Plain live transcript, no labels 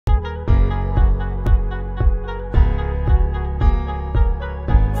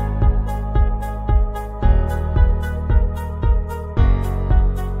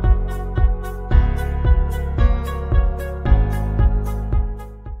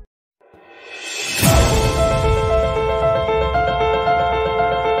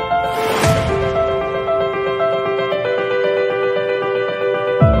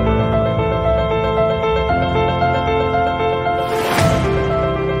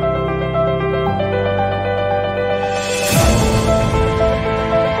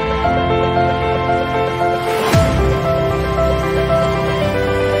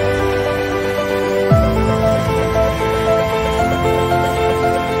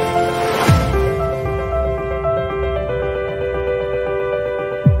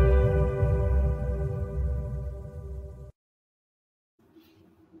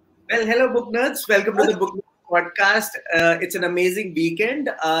Well, hello, Booknerds. Welcome to the Booknerds podcast. It's an amazing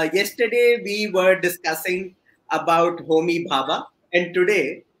weekend. Yesterday, we were discussing about Homi Bhabha, and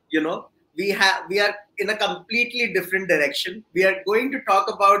today, we are in a completely different direction. We are going to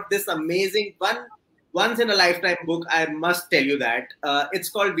talk about this amazing once in a lifetime book. I must tell you that it's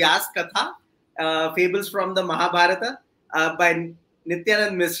called Vyasa-Katha, Fables from the Mahabharata, by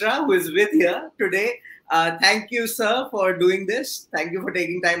Nityananda Misra, who is with here today. Thank you, sir, for doing this. Thank you for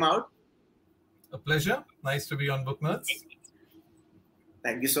taking time out. A pleasure. Nice to be on Booknerds.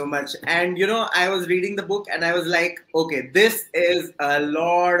 Thank you so much. And, I was reading the book and I was like, okay, this is a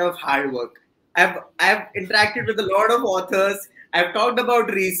lot of hard work. I've interacted with a lot of authors. I've talked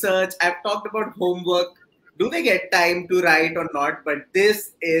about research. I've talked about homework. Do they get time to write or not? But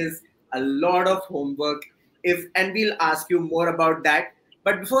this is a lot of homework. And we'll ask you more about that.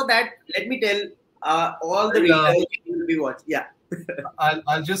 But before that, let me tell all the readers who will be watching. Yeah.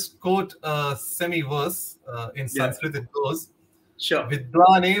 I'll just quote a semi-verse in Sanskrit. It goes, sure.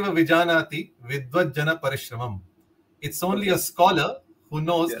 Vidvaneva vijanati vidvajjana parishramam. It's only a scholar who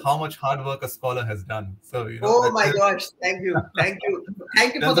knows how much hard work a scholar has done. So, oh my gosh. Thank you. Thank you.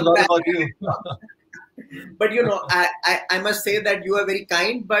 Thank you for the lot about you. But, I must say that you are very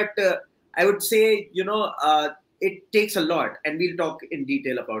kind, but I would say, it takes a lot, and we'll talk in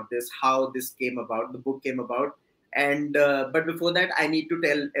detail about this, how this came about, the book came about. And but before that, I need to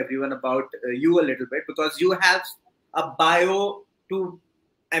tell everyone about you a little bit, because you have a bio to,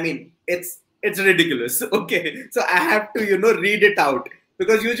 it's ridiculous. Okay, so I have to read it out,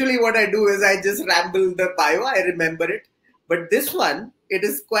 because usually what I do is I just ramble the bio, I remember it, but this one, it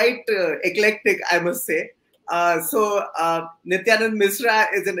is quite eclectic, I must say. So Nityananda Misra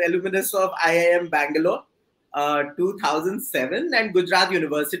is an alumnus of IIM Bangalore, 2007, and Gujarat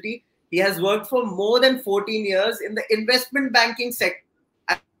University. He has worked for more than 14 years in the investment banking sector.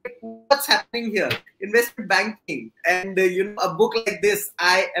 What's happening here? Investment banking. And, a book like this,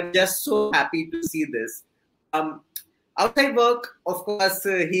 I am just so happy to see this. Outside work, of course,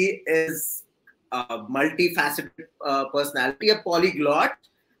 he is a multifaceted personality, a polyglot,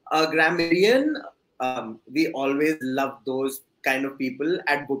 a grammarian. We always love those kind of people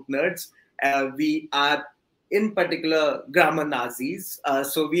at Booknerds. We are in particular grammar Nazis.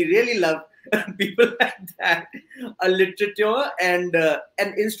 So we really love people like that. A literature and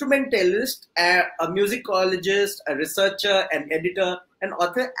an instrumentalist, a musicologist, a researcher, an editor, an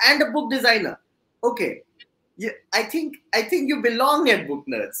author, and a book designer. Okay. Yeah, I think you belong at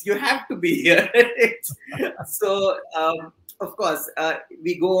Booknerds. You have to be here. So, of course,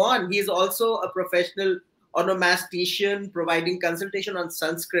 we go on. He is also a professional onomastician, providing consultation on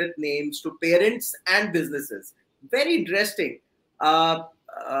Sanskrit names to parents and businesses. Very interesting.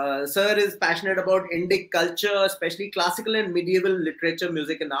 Sir is passionate about Indic culture, especially classical and medieval literature,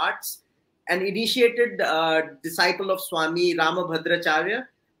 music, and arts, and initiated disciple of Swami Ramabhadracharya.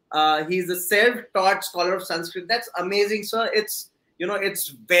 He's a self-taught scholar of Sanskrit. That's amazing, sir. It's it's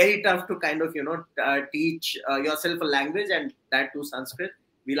very tough to kind of teach yourself a language, and that too Sanskrit.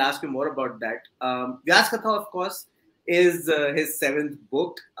 We'll ask you more about that. Vyasa-Katha, of course, is his 7th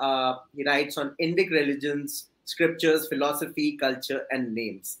book. He writes on Indic religions, scriptures, philosophy, culture, and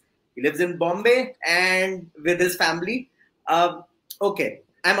names. He lives in Bombay and with his family. Okay,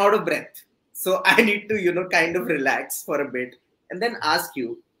 I'm out of breath. So I need to, kind of relax for a bit and then ask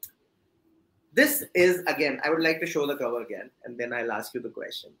you. This is, again, I would like to show the cover again, and then I'll ask you the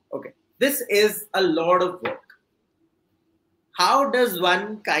question. Okay, this is a lot of work. How does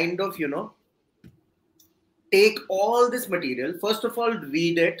one kind of, take all this material, first of all,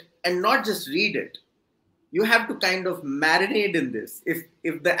 read it, and not just read it. You have to kind of marinate in this,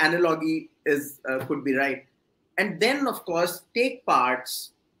 if the analogy is could be right. And then, of course, take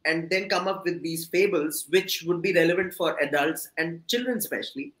parts and then come up with these fables, which would be relevant for adults and children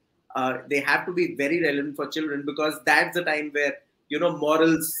especially. They have to be very relevant for children, because that's the time where,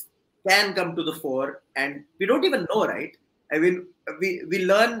 morals can come to the fore, and we don't even know, right? I mean, we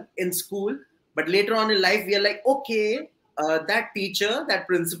learn in school, but later on in life, we are like, okay, that teacher, that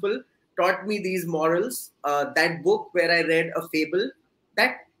principal taught me these morals, that book where I read a fable,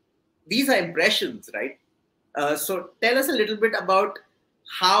 these are impressions, right? So tell us a little bit about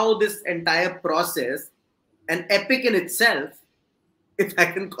how this entire process, an epic in itself, if I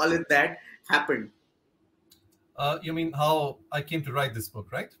can call it that, happened. You mean how I came to write this book,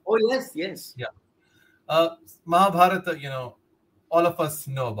 right? Oh, yes, yes. Yeah. Mahabharata, all of us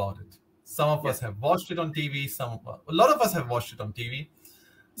know about it. Some of us have watched it on TV. A lot of us have watched it on TV.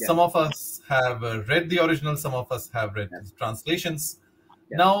 Yeah. Some of us have read the original. Some of us have read translations.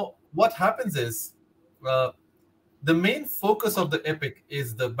 Yeah. Now, what happens is the main focus of the epic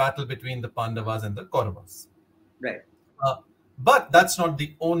is the battle between the Pandavas and the Kauravas. Right. But that's not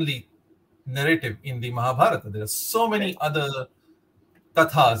the only narrative in the Mahabharata. There are so many other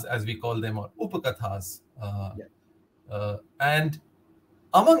kathas, as we call them, or upakathas. And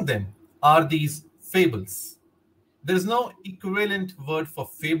among them are these fables. There is no equivalent word for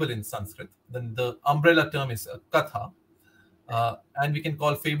fable in Sanskrit. Then the umbrella term is katha. And we can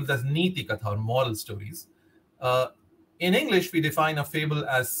call fables as niti katha, or moral stories. In English, we define a fable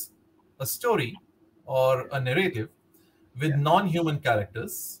as a story or a narrative with non-human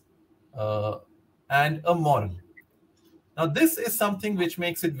characters and a moral. Now, this is something which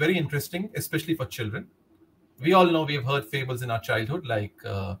makes it very interesting, especially for children. We all know, we have heard fables in our childhood, like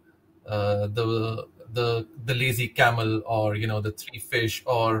the lazy camel, or the three fish,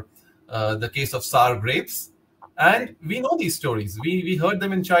 or the case of sour grapes. And we know these stories. We heard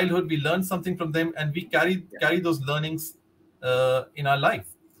them in childhood. We learned something from them, and we carry those learnings in our life.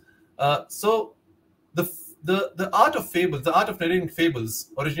 So the art of fables, the art of narrating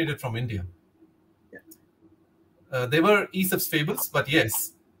fables, originated from India. They were Aesop's fables, but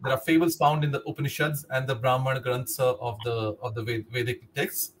yes, there are fables found in the Upanishads and the Brahmana Granthas of the Vedic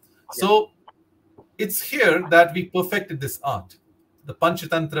texts. So it's here that we perfected this art. The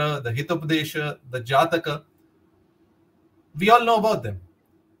Panchatantra, the Hitopadesha, the Jataka, we all know about them.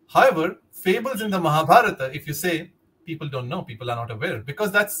 However, fables in the Mahabharata, if you say, people don't know, people are not aware,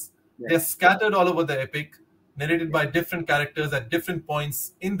 because they're scattered all over the epic, narrated by different characters at different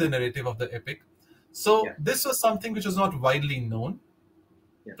points in the narrative of the epic. So this was something which was not widely known.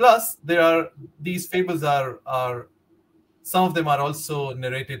 Plus, these fables are some of them are also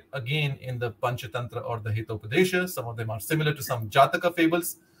narrated again in the Panchatantra or the Hitopadesha. Some of them are similar to some Jataka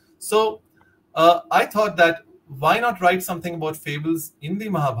fables. So I thought that why not write something about fables in the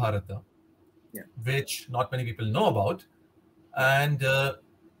Mahabharata, which not many people know about, and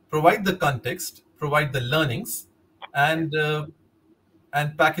provide the context, provide the learnings, and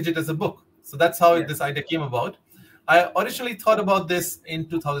package it as a book. So that's how this idea came about. I originally thought about this in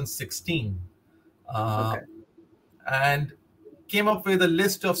 2016 and came up with a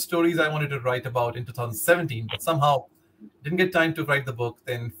list of stories I wanted to write about in 2017, but somehow didn't get time to write the book.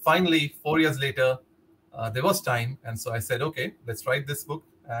 Then finally, 4 years later, there was time. And so I said, okay, let's write this book.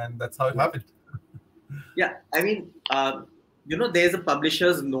 And that's how it happened. Yeah, I mean, there's a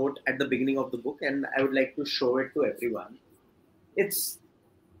publisher's note at the beginning of the book, and I would like to show it to everyone. It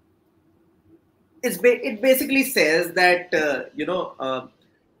basically says that,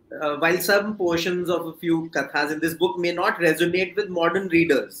 while some portions of a few kathas in this book may not resonate with modern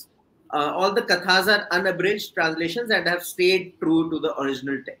readers, all the kathas are unabridged translations and have stayed true to the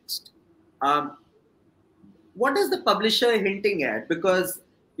original text. What is the publisher hinting at? Because,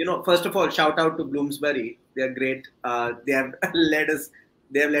 first of all, shout out to Bloomsbury. They're great. They have let us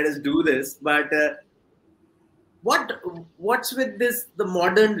do this. But what's with this, the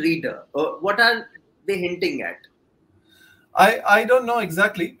modern reader? What are they hinting at? I don't know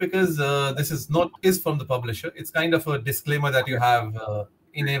exactly, because this is from the publisher. It's kind of a disclaimer that you have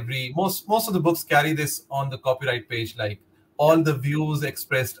in every most of the books carry this on the copyright page, like all the views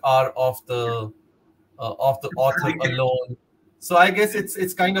expressed are of the author alone. So I guess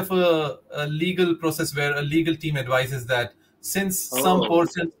it's kind of a legal process where a legal team advises that since some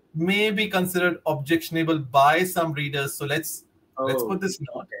portions may be considered objectionable by some readers, so let's put this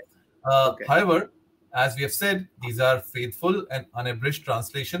note. However, as we have said, these are faithful and unabridged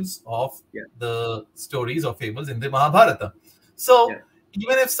translations of the stories or fables in the Mahabharata. So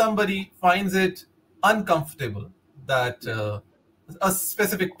even if somebody finds it uncomfortable that a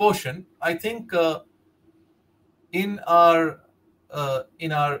specific portion, I think in our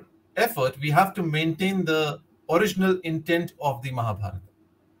effort, we have to maintain the original intent of the Mahabharata.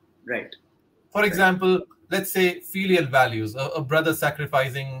 Right. For example, let's say filial values, a brother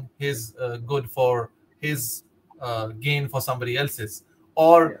sacrificing his good for his gain for somebody else's,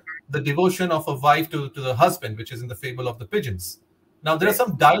 or the devotion of a wife to the husband, which is in the fable of the pigeons. Now, there are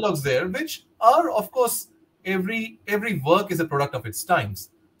some dialogues there which are, of course, every work is a product of its times.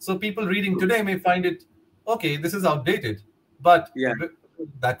 So people reading today may find it, okay, this is outdated, but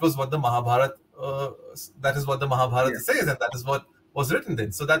that was what the Mahabharata says, and that is what was written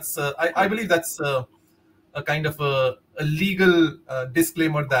then. So that's I believe that's a kind of a legal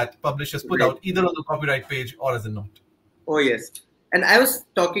disclaimer that publishers put out either on the copyright page or as a note. Oh yes, and I was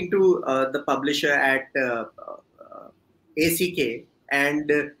talking to the publisher at ACK,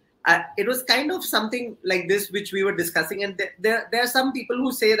 and it was kind of something like this which we were discussing, and there are some people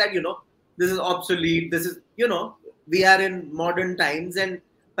who say that this is obsolete, this is we are in modern times, and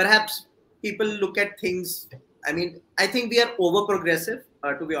perhaps people look at things I mean, I think we are over progressive,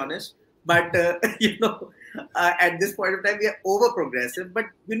 to be honest. But at this point of time, we are over progressive. But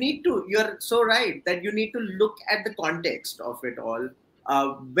you need to. You're so right that you need to look at the context of it all.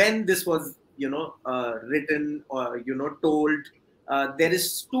 When this was, written or told, there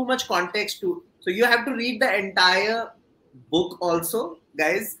is too much context to. So you have to read the entire book also,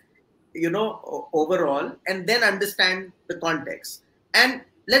 guys. Overall, and then understand the context. And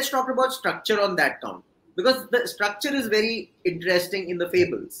let's talk about structure on that count, because the structure is very interesting in the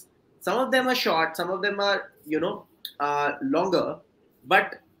fables. Some of them are short, some of them are longer,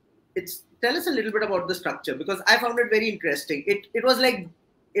 but it's tell us a little bit about the structure, because I found it very interesting. It was like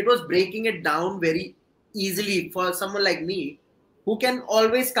it was breaking it down very easily for someone like me, who can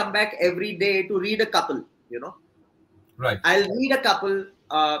always come back every day to read a couple. Right. I'll read a couple,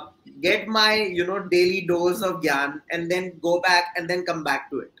 get my daily dose of gyan, and then go back and then come back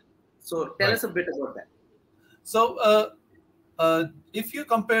to it. So tell us a bit about that. So if you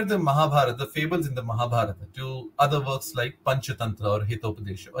compare the Mahabharata, the fables in the Mahabharata, to other works like Panchatantra or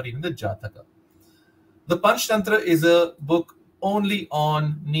Hitopadesha or even the Jataka, the Panchatantra is a book only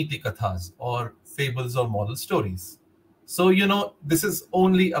on Niti Kathas or fables or moral stories. So this is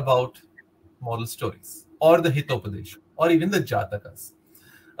only about moral stories, or the Hitopadesha, or even the Jatakas.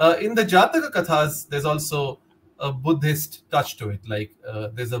 In the Jataka Kathas, there's also a Buddhist touch to it, like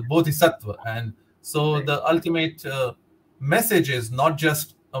there's a Bodhisattva. And so the ultimate message is not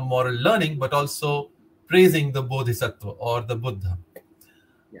just a moral learning, but also praising the Bodhisattva or the Buddha.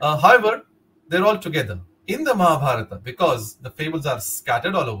 However, they're all together. In the Mahabharata, because the fables are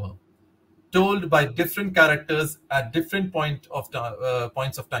scattered all over, told by different characters at different points of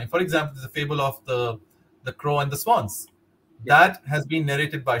time. For example, there's a fable of the crow and the swans. That has been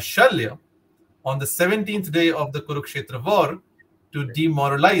narrated by Shalya on the 17th day of the Kurukshetra war to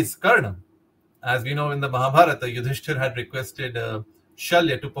demoralize Karna. As we know, in the Mahabharata, Yudhishthir had requested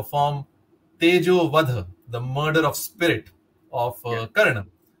Shalya to perform Tejo Vadha, the murder of spirit of Karna.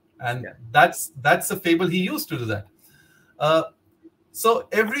 And that's a fable he used to do that. So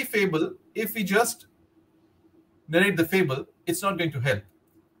every fable, if we just narrate the fable, it's not going to help.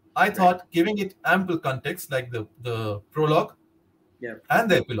 I thought giving it ample context, like the prologue and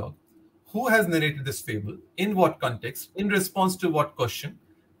the epilogue, who has narrated this fable, in what context, in response to what question,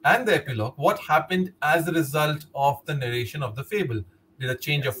 and the epilogue, what happened as a result of the narration of the fable. Did a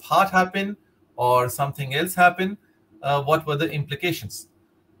change of heart happen, or something else happen? What were the implications?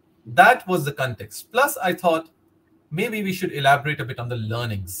 That was the context. Plus, I thought maybe we should elaborate a bit on the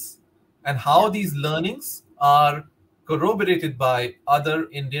learnings and how these learnings are corroborated by other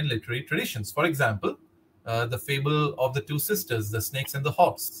Indian literary traditions. For example, the fable of the two sisters, the snakes and the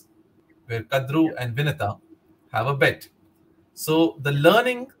hawks, where Kadru and Vinita have a bet. So the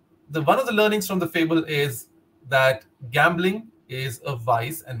learning, one of the learnings from the fable is that gambling is a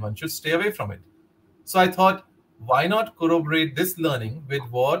vice and one should stay away from it. So I thought, why not corroborate this learning with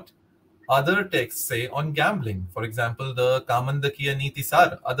what other texts say on gambling? For example, the Kamandakiya Niti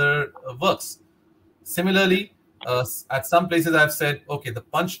Sar, other works. Similarly, at some places I've said, okay, the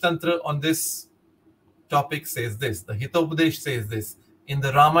Panchatantra on this topic says this, the Hitopadesha says this. In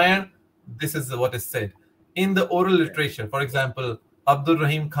the Ramayana, this is what is said. In the oral literature, for example, Abdul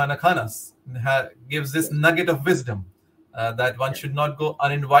Rahim Khana Khanas gives this nugget of wisdom that one should not go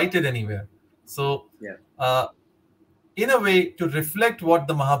uninvited anywhere. So, in a way, to reflect what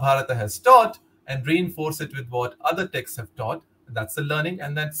the Mahabharata has taught and reinforce it with what other texts have taught, that's the learning.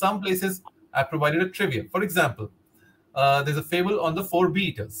 And then some places I provided a trivia. For example, there's a fable on the 4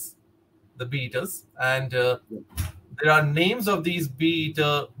 bee-eaters, the bee-eaters, and there are names of these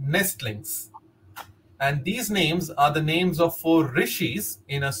bee-eater nestlings. And these names are the names of 4 rishis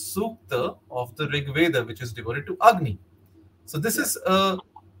in a sukta of the Rig Veda, which is devoted to Agni. So this is a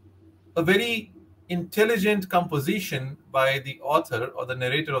very intelligent composition by the author or the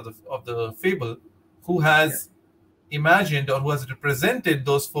narrator of the fable, who has imagined or who has represented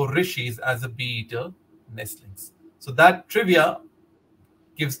those 4 rishis as a bee-eater nestlings. So that trivia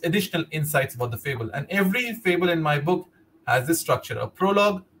gives additional insights about the fable. And every fable in my book has this structure: a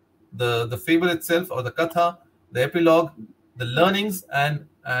prologue, the fable itself or the katha, the epilogue, the learnings, and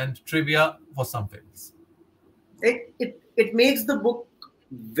trivia for some fables. It makes the book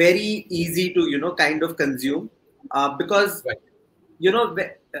very easy to kind of consume, because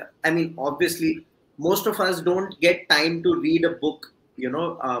I mean, obviously most of us don't get time to read a book.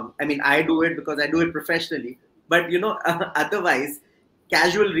 I mean, I do it because I do it professionally, but otherwise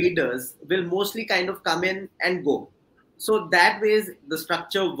casual readers will mostly kind of come in and go. So that way the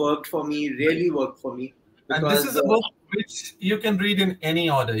structure worked for me, really worked for me. And this is a book which you can read in any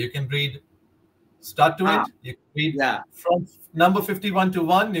order. You can read Start to end. You can read Yeah. from number 51 to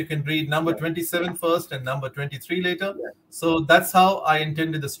 1. You can read number 27 first and number 23 later. Yeah. So that's how I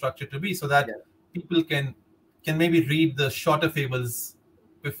intended the structure to be, so that Yeah. people can maybe read the shorter fables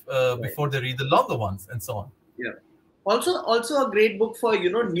before they read the longer ones, and so on. Yeah. Also a great book for,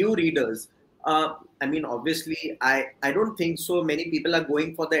 new readers. I mean, obviously, I don't think so many people are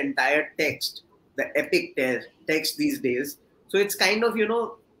going for the entire text, the epic text these days. So it's kind of,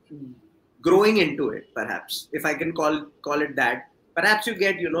 growing into it, perhaps, if I can call it that. Perhaps you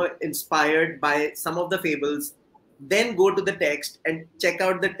get, inspired by some of the fables, then go to the text and check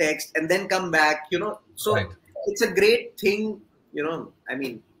out the text, and then come back. So Right. it's a great thing. I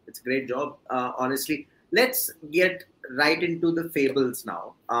mean, it's a great job, honestly. Let's get right into the fables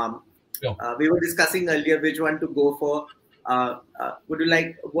now. Sure. We were discussing earlier which one to go for.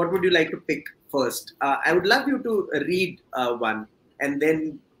 What would you like to pick first? I would love you to read one, and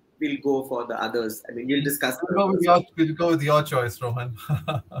then we'll go for the others. I mean, you'll discuss. We'll go with your choice, Rohan.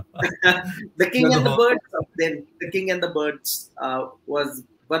 The King and the Birds. Then The King and the Birds was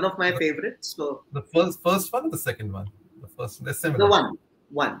one of my favorites. So the first one or the second one? The first, they're similar.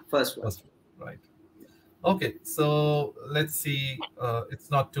 The first one. Right. Okay, so let's see.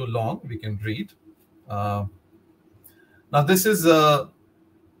 It's not too long. We can read. Now, this is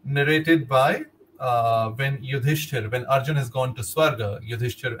narrated by when Arjun has gone to Swarga,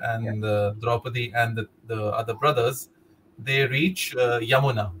 Yudhishthir and Draupadi and the other brothers, they reach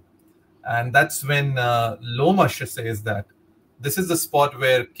Yamuna. And that's when Lomash says that this is the spot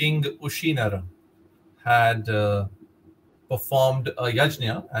where King Ushinara had performed a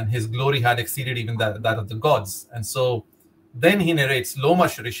yajna, and his glory had exceeded even that of the gods. And so then he narrates,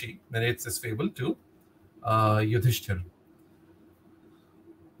 Lomash Rishi narrates this fable to Yudhishthir.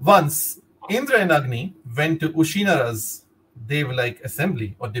 Once, Indra and Agni went to Ushinara's Dev-like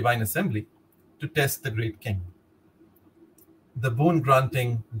assembly or divine assembly to test the great king. The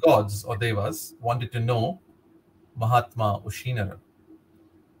boon-granting gods or devas wanted to know Mahatma Ushinara.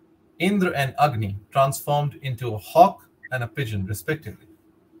 Indra and Agni transformed into a hawk and a pigeon, respectively,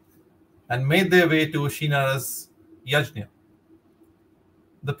 and made their way to Ushinara's yajna.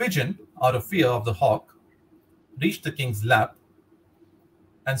 The pigeon, out of fear of the hawk, reached the king's lap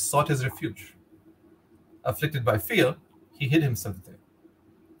and sought his refuge. Afflicted by fear, he hid himself there.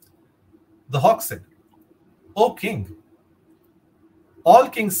 The hawk said, "O king, all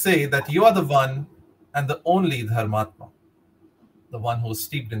kings say that you are the one and the only Dharmatma, the one who is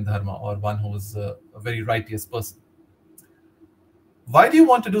steeped in Dharma, or one who is a very righteous person. Why do you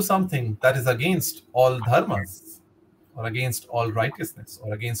want to do something that is against all dharmas, or against all righteousness,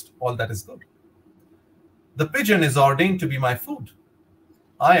 or against all that is good? The pigeon is ordained to be my food.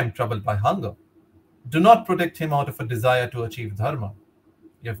 I am troubled by hunger. Do not protect him out of a desire to achieve dharma.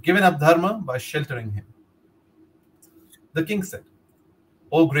 You have given up dharma by sheltering him." The king said,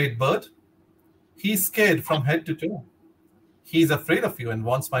 "O great bird, he is scared from head to toe. He is afraid of you and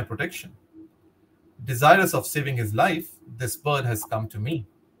wants my protection. Desirous of saving his life, this bird has come to me.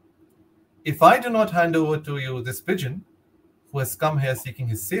 If I do not hand over to you this pigeon, who has come here seeking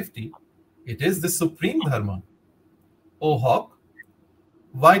his safety, it is the supreme dharma. O hawk,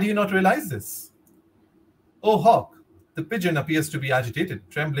 why do you not realize this? O hawk, the pigeon appears to be agitated,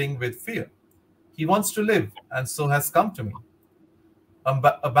 trembling with fear. He wants to live, and so has come to me.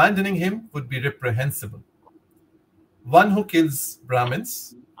 Abandoning him would be reprehensible. One who kills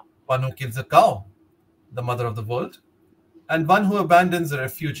Brahmins, one who kills a cow, the mother of the world, and one who abandons a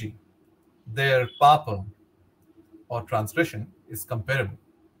refugee, their papa or transgression is comparable."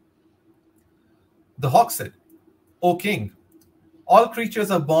 The hawk said, "O king, all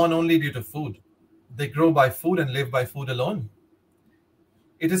creatures are born only due to food. They grow by food and live by food alone.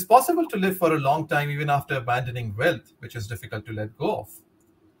 It is possible to live for a long time even after abandoning wealth, which is difficult to let go of.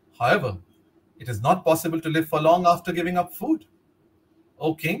 However, it is not possible to live for long after giving up food.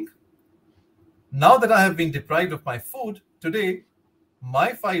 O king, now that I have been deprived of my food, today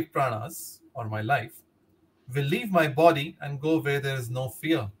my 5 pranas, or my life, will leave my body and go where there is no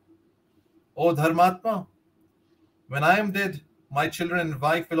fear. O Dharmatma, when I am dead, my children and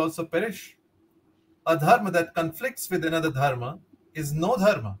wife will also perish. A dharma that conflicts with another dharma is no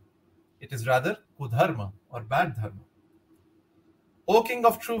dharma. It is rather kudharma, or bad dharma. O king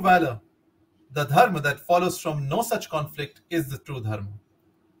of true valor, the dharma that follows from no such conflict is the true dharma.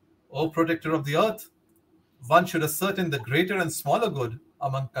 O protector of the earth, one should ascertain the greater and smaller good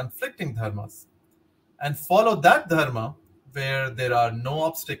among conflicting dharmas and follow that dharma where there are no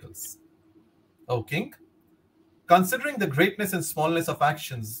obstacles. O king, considering the greatness and smallness of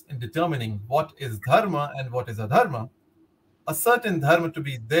actions in determining what is dharma and what is adharma, a certain dharma to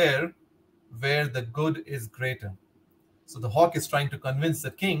be there where the good is greater. So the hawk is trying to convince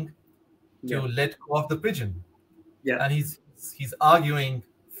the king to Yeah. let go of the pigeon, Yeah. and he's arguing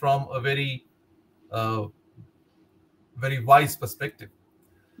from a uh, very wise perspective.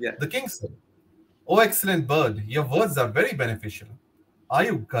 Yeah. The king said, "O excellent bird, your words are very beneficial. Are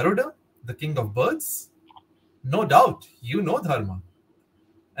you Garuda, the king of birds? No doubt you know dharma.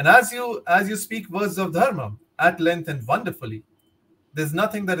 And as you speak words of dharma at length and wonderfully, there's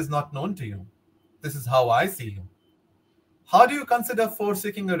nothing that is not known to you. This is how I see you. How do you consider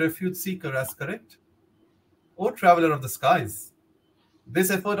forsaking a refuge seeker as correct? O traveler of the skies,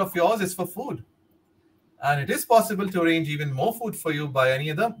 this effort of yours is for food, and it is possible to arrange even more food for you by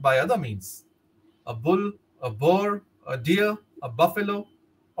other means. A bull, a boar, a deer, a buffalo,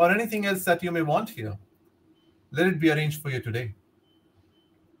 or anything else that you may want here. Let it be arranged for you today."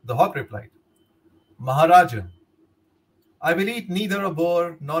 The hawk replied, "Maharaja, I will eat neither a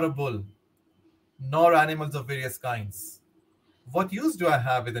boar nor a bull, nor animals of various kinds. What use do I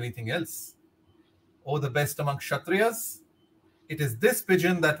have with anything else? O the best among Kshatriyas, it is this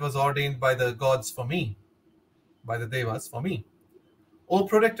pigeon that was ordained by the gods for me, by the Devas for me. O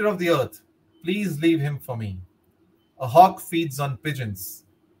protector of the earth, please leave him for me. A hawk feeds on pigeons.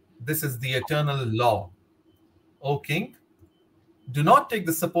 This is the eternal law. O king, do not take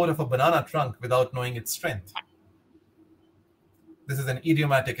the support of a banana trunk without knowing its strength." This is an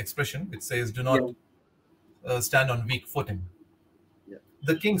idiomatic expression which says, "Do Yeah. not stand on weak footing." Yeah.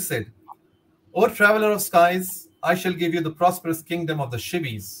 The king said, "O traveler of skies, I shall give you the prosperous kingdom of the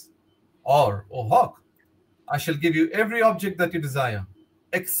Shivis. Or, O hawk, I shall give you every object that you desire,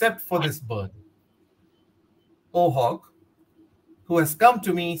 except for this bird. O hawk, who has come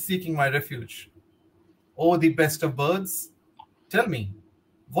to me seeking my refuge. O the best of birds, tell me,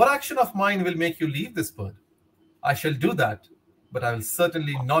 what action of mine will make you leave this bird? I shall do that, but I will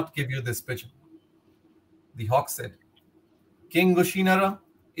certainly not give you this pigeon." The hawk said, "King Gushinara,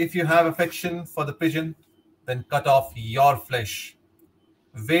 if you have affection for the pigeon, then cut off your flesh,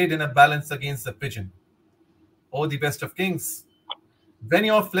 weighed in a balance against the pigeon. O the best of kings, when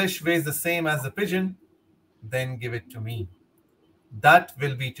your flesh weighs the same as the pigeon, then give it to me. That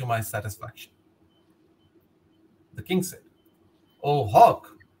will be to my satisfaction." The king said, "O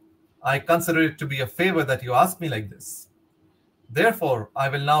hawk, I consider it to be a favor that you ask me like this. Therefore, I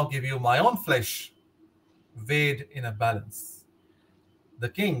will now give you my own flesh, weighed in a balance." The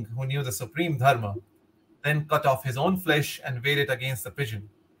king, who knew the supreme dharma, then cut off his own flesh and weighed it against the pigeon.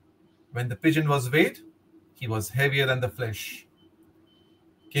 When the pigeon was weighed, he was heavier than the flesh.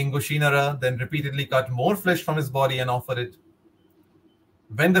 King Gushinara then repeatedly cut more flesh from his body and offered it.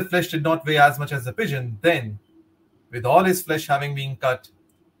 When the flesh did not weigh as much as the pigeon, then, with all his flesh having been cut,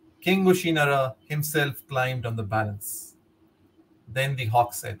 King Gushinara himself climbed on the balance. Then the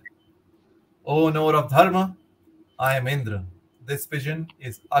hawk said, "O knower of dharma, I am Indra. This pigeon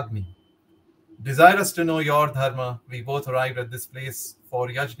is Agni. Desirous to know your dharma, we both arrived at this place for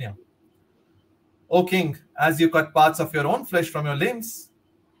yajna. O king, as you cut parts of your own flesh from your limbs,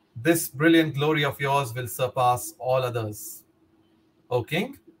 this brilliant glory of yours will surpass all others. O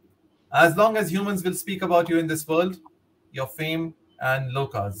king, as long as humans will speak about you in this world, your fame and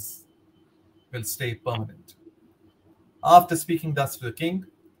lokas will stay permanent." After speaking thus to the king,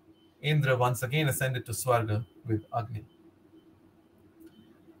 Indra once again ascended to Swarga with Agni.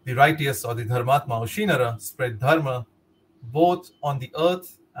 The righteous or the Dharmatma Ushinara spread dharma both on the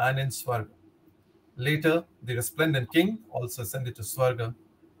earth and in Swarga. Later, the resplendent king also ascended to Swarga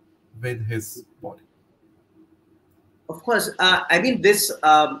with his body. Of course, I mean,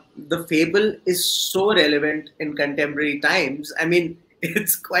 the fable is so relevant in contemporary times. I mean,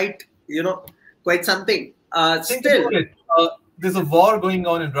 it's quite, quite something. Think Still, about it. There's a war going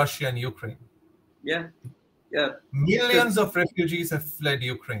on in Russia and Ukraine. yeah, yeah, Millions of refugees have fled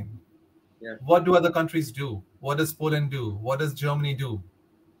Ukraine. yeah, What do other countries do? What does Poland do? What does Germany do?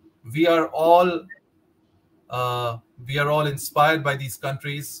 We are all inspired by these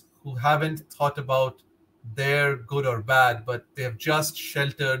countries who haven't thought about their good or bad, but they have just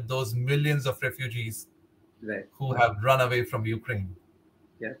sheltered those millions of refugees right, who have run away from Ukraine.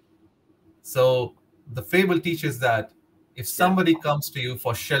 yeah, So the fable teaches that if somebody comes to you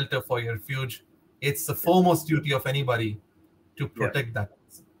for shelter, for your refuge, it's the foremost duty of anybody to protect that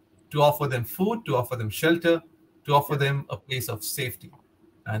person, to offer them food, to offer them shelter, to offer them a place of safety.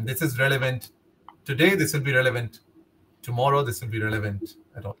 And this is relevant today, this will be relevant tomorrow, this will be relevant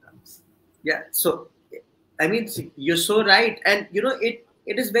at all times. yeah. So, I mean, you're so right. And,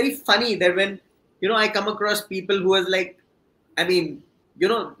 it is very funny that when, I come across people who are like, I mean,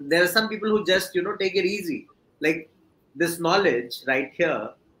 there are some people who just, take it easy. Like this knowledge right here,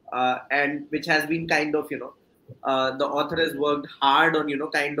 and which has been kind of, the author has worked hard on,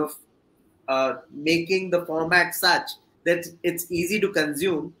 kind of making the format such that it's easy to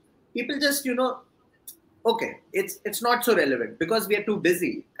consume. People just, okay, it's not so relevant because we are too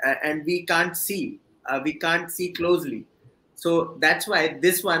busy, and we can't see closely. So that's why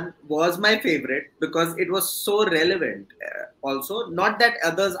this one was my favorite, because it was so relevant. Also, not that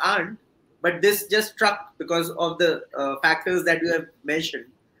others aren't, but this just struck because of the factors that you have mentioned,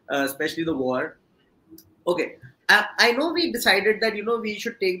 especially the war. Okay. I know we decided that, we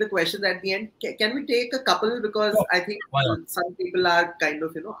should take the questions at the end. Can we take a couple? Because Sure. I think Why not? some people are kind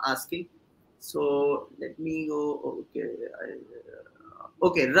of, asking. So let me go. Okay.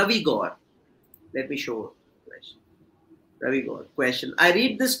 Okay. Ravi Gaur. Let me show question. Ravi Gaur. Question. I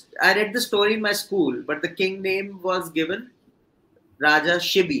read the story in my school, but the king name was given Raja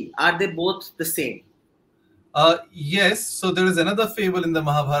Shibi. Are they both the same? Yes, so there is another fable in the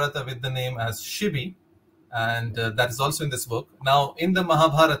Mahabharata with the name as Shibi, and that is also in this book. Now, in the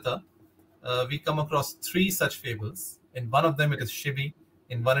Mahabharata, we come across three such fables. In one of them, it is Shibi.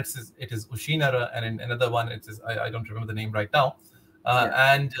 In one, it is Ushinara, and in another one, it is I don't remember the name right now.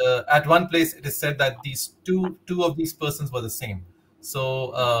 And at one place, it is said that these two of these persons were the same.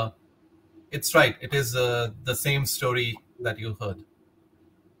 So it's right. It is the same story that you heard.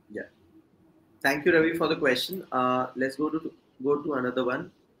 Yeah. Thank you, Ravi, for the question. Let's go to another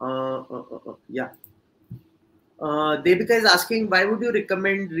one. Yeah. Devika is asking, why would you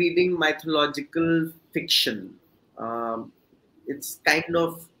recommend reading mythological fiction? It's kind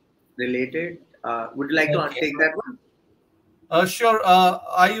of related. Would you like to Okay. take that one? Sure.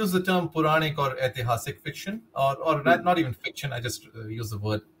 I use the term Puranic or Aitihasic fiction, or not even fiction. I just use the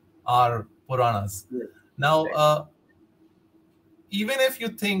word are Puranas. Yeah. Now, Right. Even if you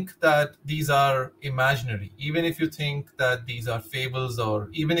think that these are imaginary, even if you think that these are fables, or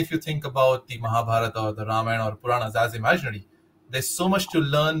even if you think about the Mahabharata or the Ramayana or Puranas as imaginary, there's so much to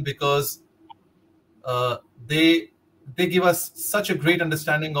learn because uh, they they give us such a great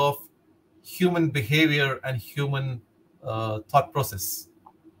understanding of human behavior and human thought process.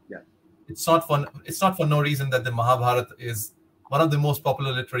 Yeah. It's not for no reason that the Mahabharata is one of the most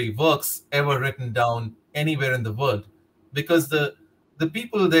popular literary works ever written down anywhere in the world, because the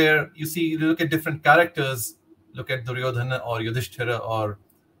people there, you look at different characters, look at Duryodhana or Yudhishthira or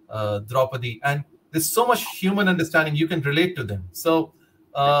Draupadi, and there's so much human understanding, you can relate to them. So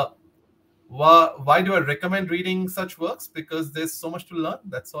why do I recommend reading such works? Because there's so much to learn,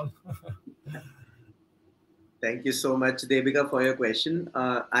 that's all. Thank you so much, Devika, for your question.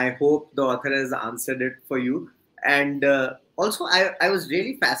 I hope the author has answered it for you. And also, I was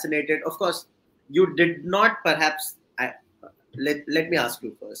really fascinated. Of course, you did not perhaps. Let me ask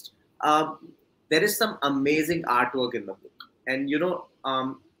you first. There is some amazing artwork in the book. And,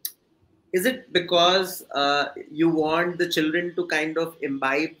 is it because you want the children to kind of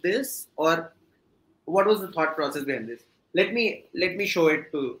imbibe this? Or what was the thought process behind this? Let me show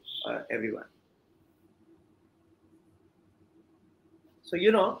it to everyone. So,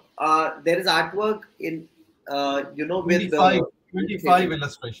 there is artwork in, with 25, the 25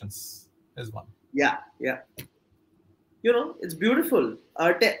 illustrations is one. yeah, yeah. It's beautiful.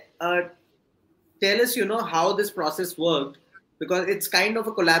 Tell us, how this process worked, because it's kind of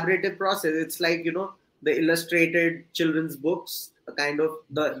a collaborative process. It's like, the illustrated children's books, kind of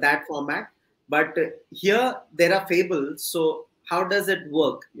that format. But here there are fables. So how does it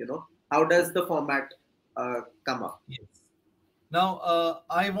work? How does the format come up? Yes. Now,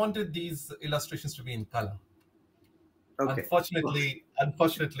 I wanted these illustrations to be in color. Okay.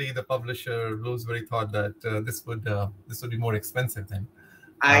 Unfortunately, the publisher Bloomsbury thought that this would be more expensive then.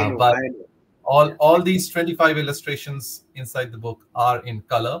 I know. But I know. all these 25 illustrations inside the book are in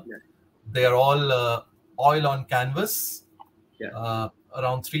color. Yeah. They are all oil on canvas,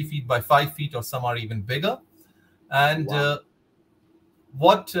 around 3 feet by 5 feet, or some are even bigger. And Wow.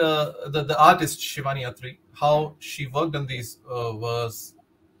 what the artist Shivani Atri, how she worked on these was,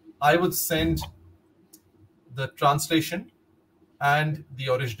 I would send the translation and the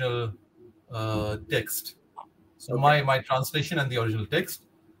original text. So my translation and the original text,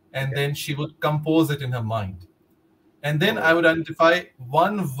 and then she would compose it in her mind. And then I would identify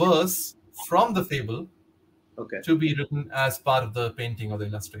one verse from the fable to be written as part of the painting or the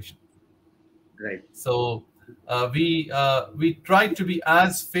illustration. Right. So we try to be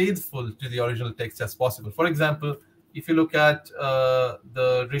as faithful to the original text as possible. For example, if you look at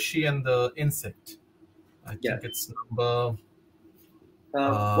the Rishi and the insect, I think it's number.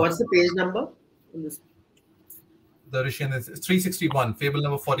 What's the page number? The Rishi and the 361, fable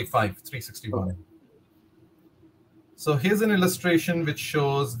number 45, 361. So here's an illustration which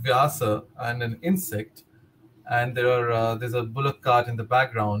shows Vyasa and an insect, and there's a bullock cart in the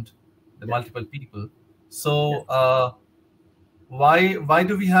background, the multiple people. So why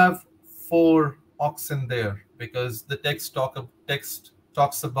do we have four oxen there? Because the text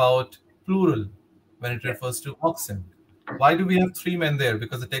talks about plural when it refers to oxen. Why do we have three men there?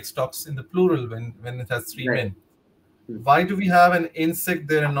 Because the text talks in the plural when it has three Right. men. Why do we have an insect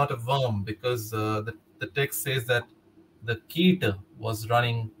there and not a worm? Because the text says that the Kita was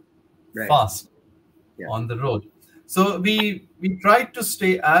running Right. fast on the road. So we tried to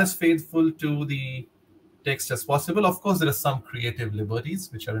stay as faithful to the text as possible. Of course, there are some creative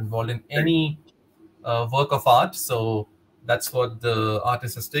liberties which are involved in any work of art. So that's what the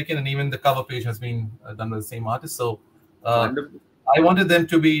artist has taken, and even the cover page has been done by the same artist. So Wonderful. I wanted them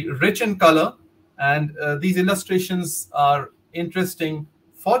to be rich in color, and these illustrations are interesting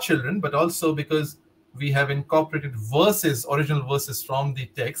for children, but also because we have incorporated verses, original verses from the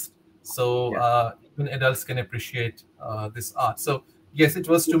text, so even adults can appreciate this art. So yes, it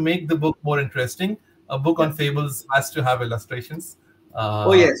was to make the book more interesting. A book on fables has to have illustrations.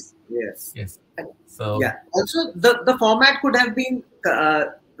 Oh yes, yes. Yes. So yeah. Also, the format could have been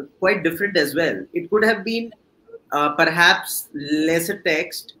quite different as well. It could have been perhaps lesser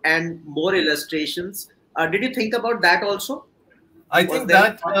text and more illustrations. Did you think about that also? I think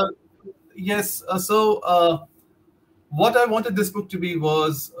that yes. What I wanted this book to be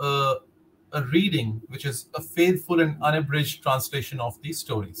was a reading, which is a faithful and unabridged translation of these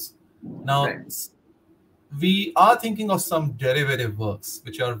stories. Now, we are thinking of some derivative works,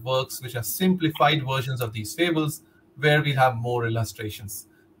 which are simplified versions of these fables, where we have more illustrations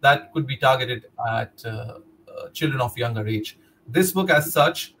that could be targeted at children of younger age. This book, as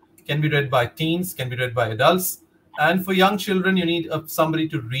such, can be read by teens, can be read by adults, and for young children, you need somebody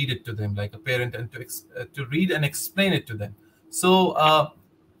to read it to them, like a parent, and to read and explain it to them. So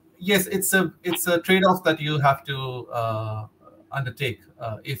yes, it's a trade-off that you have to undertake.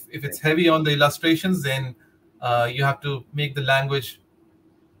 If it's heavy on the illustrations, then you have to make the language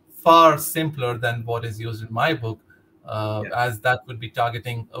far simpler than what is used in my book, as that would be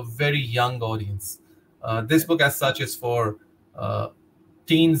targeting a very young audience. This book, as such, is for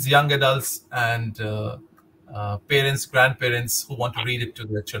teens, young adults, and parents, grandparents who want to read it to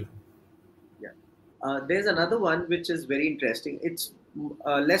their children. There's another one which is very interesting. It's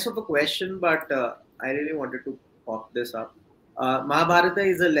less of a question, but I really wanted to pop this up. Mahabharata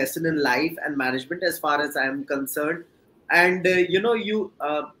is a lesson in life and management, as far as I am concerned. And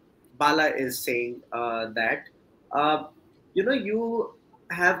Bala is saying that you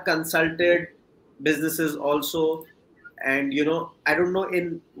have consulted businesses also, and I don't know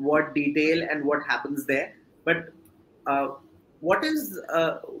in what detail and what happens there, but what is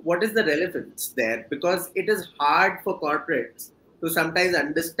the relevance there? Because it is hard for corporates to sometimes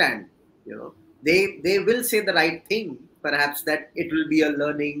understand. They will say the right thing, perhaps that it will be a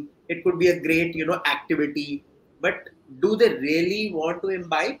learning, it could be a great activity, but do they really want to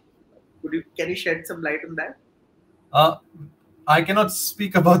imbibe? Can you shed some light on that? I cannot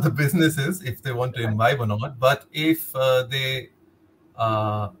speak about the businesses if they want to imbibe or not, but if they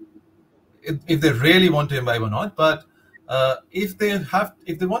really want to imbibe or not, but if they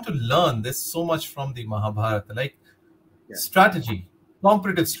want to learn, there's so much from the Mahabharata, like strategy,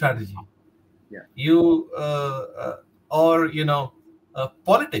 comparative strategy.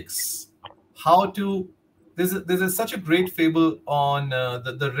 Politics. How to there's such a great fable on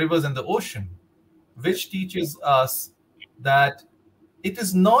the rivers and the ocean, which teaches us that it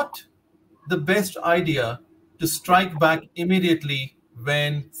is not the best idea to strike back immediately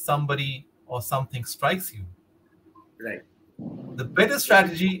when somebody or something strikes you. Right. The better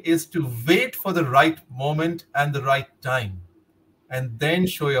strategy is to wait for the right moment and the right time, and then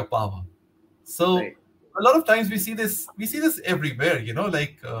show your power. So a lot of times we see this everywhere,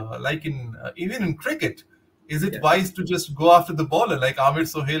 like in even in cricket. Is it wise to just go after the bowler like Amir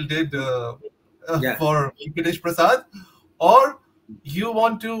Sohail did for Venkatesh Prasad, or you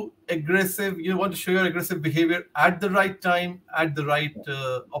want to show your aggressive behavior at the right time, at the right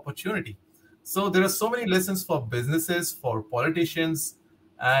opportunity? So there are so many lessons for businesses, for politicians,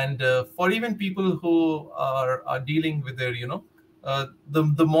 and for even people who are dealing with their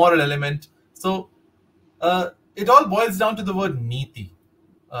the moral element. So it all boils down to the word niti.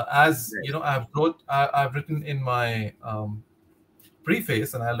 I've written in my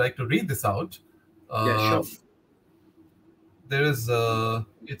preface, and I'd like to read this out. Sure. There is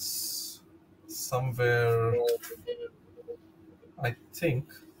it's somewhere, I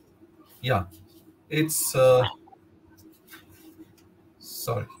think. Yeah, it's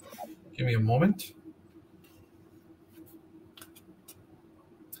sorry, give me a moment.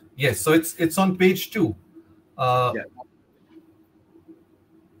 Yes, so it's on page 2. Uh, Yeah.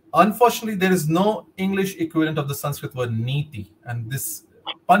 Unfortunately, there is no English equivalent of the Sanskrit word niti, and this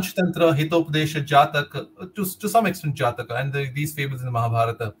Panchatantra, Hitopadesha, Jataka, to some extent Jataka, and these fables in the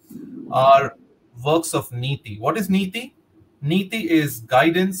Mahabharata are works of niti. What is niti? Niti is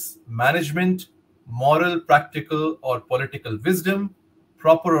guidance, management, moral, practical, or political wisdom,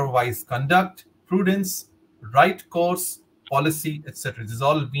 proper or wise conduct, prudence, right course, policy, etc. These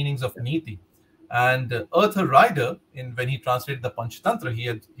are all meanings of niti. And Arthur Ryder, when he translated the Panchatantra, he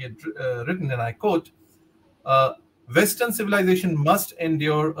had written, and I quote, uh, Western civilization must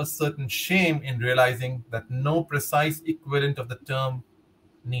endure a certain shame in realizing that no precise equivalent of the term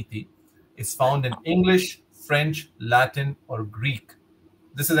niti is found in English, French, Latin, or Greek.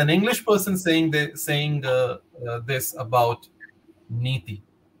 This is an English person saying this about niti.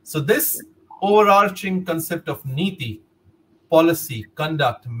 So this overarching concept of niti, policy,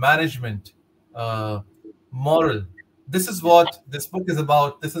 conduct, management, uh, moral. This is what this book is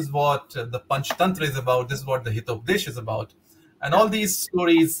about. This is what the Panchatantra is about. This is what the Hitopadesha is about. And all these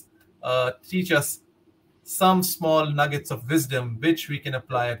stories teach us some small nuggets of wisdom which we can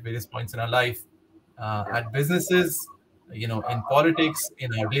apply at various points in our life, at businesses, in politics, in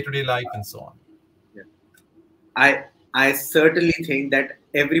our day-to-day life, and so on. Yeah. I certainly think that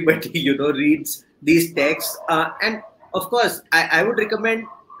everybody reads these texts, and of course I would recommend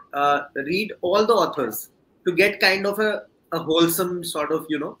read all the authors to get kind of a wholesome sort of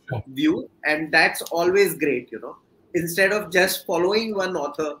Sure. view, and that's always great. Instead of just following one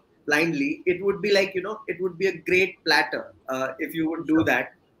author blindly, it would be like it would be a great platter if you would do Sure.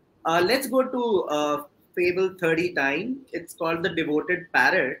 that. Let's go to Fable 39. It's called The Devoted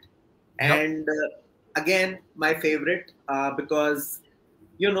Parrot. Yep. And again, my favorite because,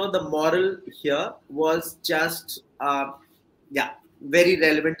 the moral here was just, yeah, very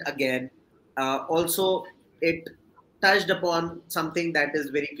relevant again. Also, it touched upon something that is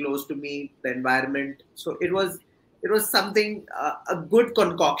very close to me, the environment. So it was something, a good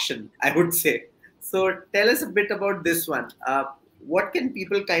concoction, I would say. So tell us a bit about this one. What can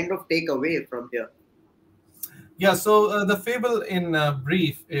people kind of take away from here? Yeah, so the fable in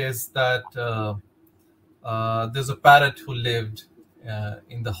brief is that there's a parrot who lived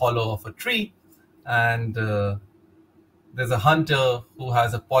in the hollow of a tree, and there's a hunter who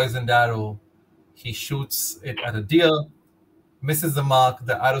has a poisoned arrow. He shoots it at a deer, misses the mark,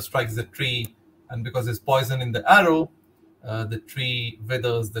 the arrow strikes the tree, and because there's poison in the arrow, the tree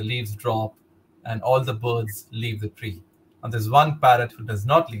withers, the leaves drop, and all the birds leave the tree. And there's one parrot who does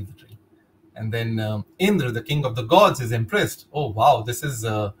not leave the tree. And then Indra, the king of the gods, is impressed. Oh wow, this is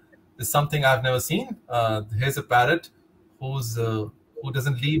something I've never seen. Here's a parrot who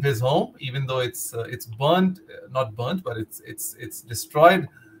doesn't leave his home, even though it's burnt, not burnt, but it's destroyed.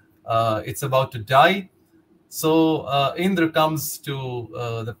 It's about to die. So Indra comes to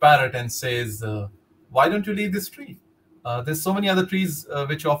the parrot and says, "Why don't you leave this tree? There's so many other trees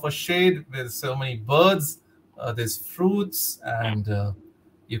which offer shade. There's so many birds. There's fruits, and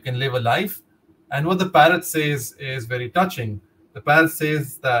you can live a life." And what the parrot says is very touching. The parrot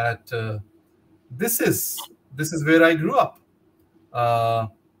says that this is where I grew up. Uh,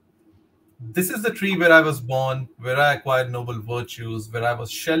 this is the tree where I was born, where I acquired noble virtues, where I was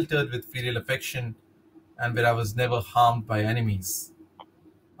sheltered with filial affection, and where I was never harmed by enemies.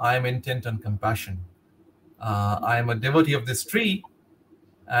 I am intent on compassion. I am a devotee of this tree,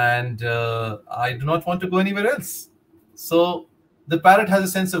 and I do not want to go anywhere else. So the parrot has a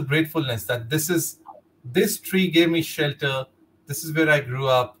sense of gratefulness that this tree gave me shelter. This is where I grew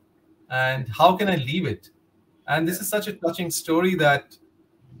up, and how can I leave it? And this is such a touching story that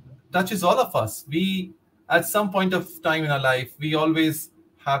touches all of us. We, at some point of time in our life, we always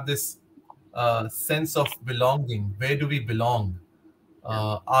have this sense of belonging. Where do we belong?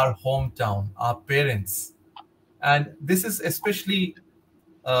 Our hometown, our parents. And this is especially,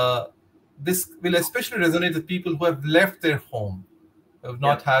 this will especially resonate with people who have left their home, who have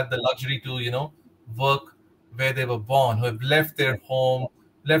not had the luxury to, work where they were born, who have left their home,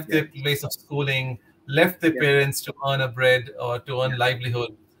 left their place of schooling, left their parents to earn a bread or to earn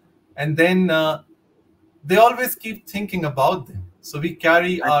livelihood. And then they always keep thinking about them. So we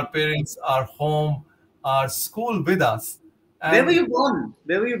carry our parents, our home, our school with us. Where were And you born?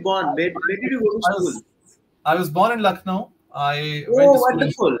 Where were you born? Where did you go to school? I was born in Lucknow. I went Oh, to school in.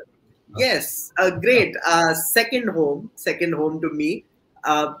 wonderful. Yes, great. Second home to me.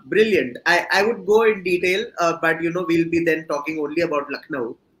 Brilliant. I would go in detail, but we'll be then talking only about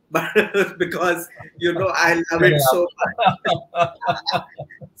Lucknow, but because I love it so much.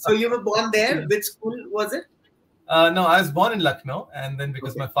 So you were born there. Which school was it? No, I was born in Lucknow, and then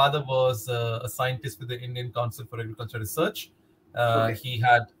because Okay. my father was a scientist with the Indian Council for Agriculture Research, Okay. he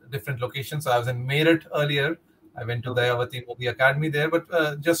had different locations. So I was in Meerut earlier. I went to Okay. Dayavati Movie Academy there,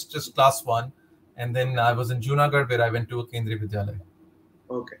 but just class one, and then I was in Junagadh where I went to Kendriya Vidyalaya.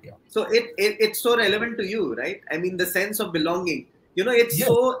 Okay. Yeah. So it's so relevant to you, right? I mean, the sense of belonging. It's Yes.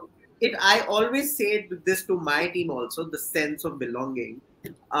 so I always say this to my team also, the sense of belonging.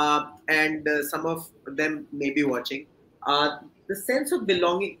 And some of them may be watching. The sense of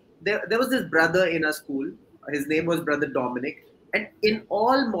belonging. There was this brother in our school. His name was Brother Dominic. And in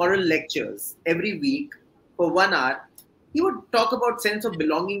all moral lectures, every week, for 1 hour, he would talk about sense of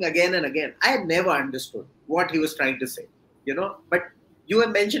belonging again and again. I had never understood what he was trying to say, but you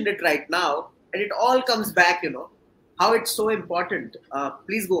have mentioned it right now, and it all comes back, how it's so important.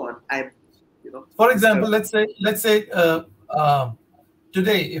 Please go on. For example, let's say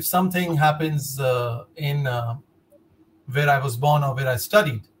today, if something happens in where I was born or where I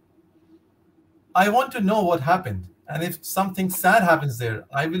studied, I want to know what happened. And if something sad happens there,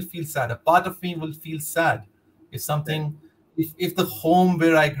 I will feel sad. A part of me will feel sad. If something, if the home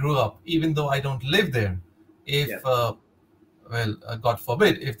where I grew up, even though I don't live there, if God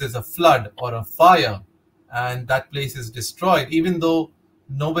forbid, if there's a flood or a fire and that place is destroyed, even though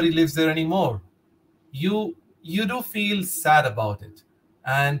nobody lives there anymore, you do feel sad about it.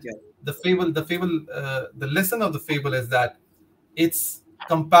 And Yeah. the lesson of the fable is that it's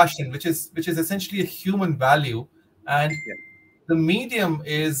compassion, which is essentially a human value, and Yeah. the medium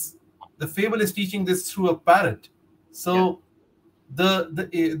is the fable is teaching this through a parrot. Yeah. So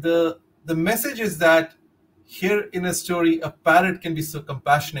the message is that here in a story, a parrot can be so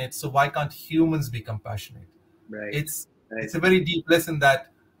compassionate, so why can't humans be compassionate? Right. It's a very deep lesson that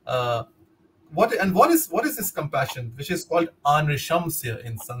what is this compassion, which is called anrishamsya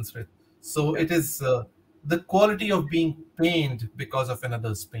in Sanskrit. So Yeah. it is the quality of being pained because of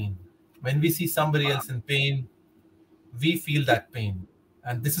another's pain. When we see somebody else in pain, we feel that pain,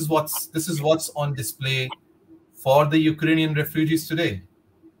 and this is what's on display for the Ukrainian refugees today.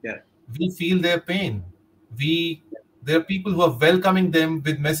 Yeah. We feel their pain. We There are people who are welcoming them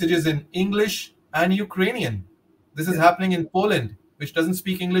with messages in English and Ukrainian. This is Yeah. happening in Poland, which doesn't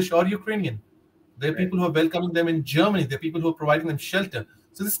speak English or Ukrainian. There are Right. people who are welcoming them in Germany. There are people who are providing them shelter.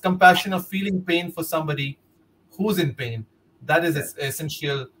 So this compassion of feeling pain for somebody who's in pain, that is Yeah. its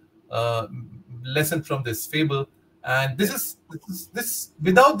essential uh, lesson from this fable. And Yeah. this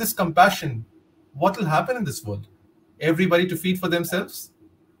without this compassion, what will happen in this world? Everybody to feed for themselves,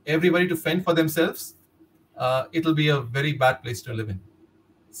 everybody to fend for themselves. It'll be a very bad place to live in.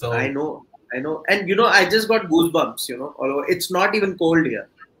 I So know. I know. And I just got goosebumps, although it's not even cold here.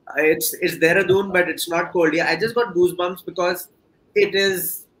 It's Dehradun, but it's not cold here. I just got goosebumps because it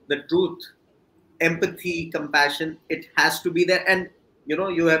is the truth. Empathy, compassion, it has to be there. And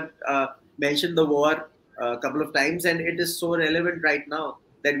you have mentioned the war a couple of times, and it is so relevant right now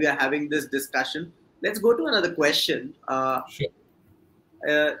that we are having this discussion. Let's go to another question. sure.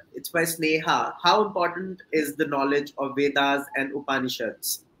 It's by Sneha. How important is the knowledge of Vedas and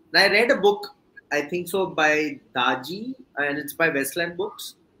Upanishads? And I read a book, I think so, by Daji, and it's by Westland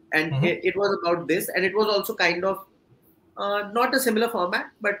Books, and Mhm. it was about this, and it was also kind of not a similar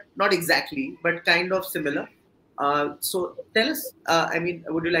format, but not exactly, but kind of similar. So tell us. I mean,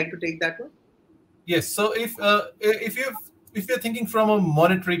 would you like to take that one? Yes. So if you're thinking from a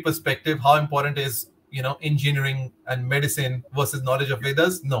monetary perspective, how important is engineering and medicine versus knowledge of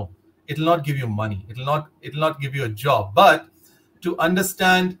Vedas? No, it'll not give you money. It'll not give you a job. But to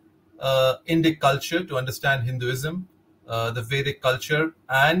understand Indic culture, to understand Hinduism, the Vedic culture,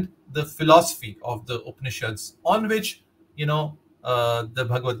 and the philosophy of the Upanishads, on which the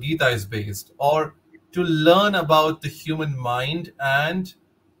Bhagavad Gita is based, or to learn about the human mind and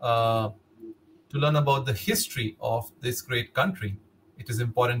to learn about the history of this great country, it is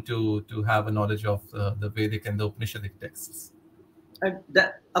important to have a knowledge of the Vedic and the Upanishadic texts.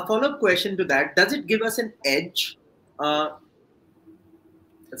 A follow-up question to that: does it give us an edge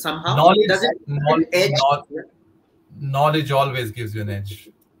somehow? Knowledge, Does it an knowledge, edge? knowledge always gives you an edge.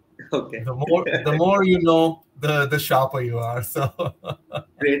 Okay. The more you know, the sharper you are. So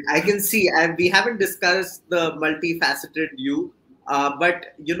Great. I can see. We haven't discussed the multifaceted you,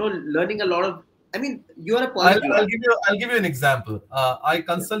 but learning a lot of. I mean, you are a I'll polyglot. give you an example. I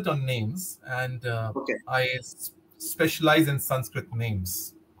consult on names, and Okay. I specialize in Sanskrit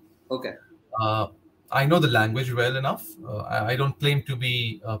names. Okay. Uh, I know the language well enough. I don't claim to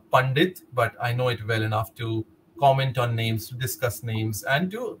be a pundit, but I know it well enough to comment on names, to discuss names,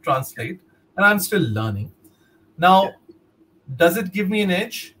 and to translate. And I'm still learning. Yeah. Now, does it give me an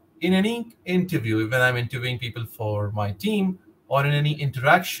edge? in any interview, when I'm interviewing people for my team or in any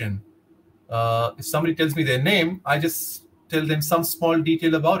interaction, if somebody tells me their name, I just tell them some small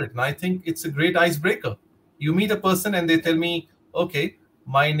detail about it. And I think it's a great icebreaker. You meet a person and they tell me, okay,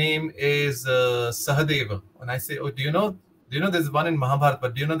 my name is Sahadeva. And I say, oh, do you know there's one in Mahabharata,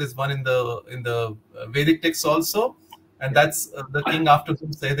 but do you know there's one in the Vedic text also? And that's the king after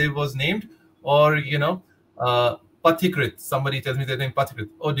whom Sahadeva was named. Or, Pathikrit. Somebody tells me their name Pathikrit.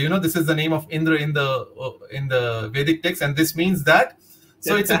 Oh, do you know this is the name of Indra in the Vedic text? And this means that.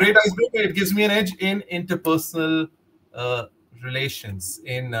 So it's a great icebreaker. It gives me an edge in interpersonal relations,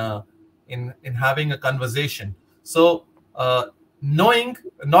 in having a conversation. So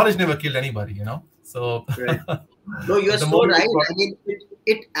knowledge never killed anybody, So right. No, you are so right. I mean,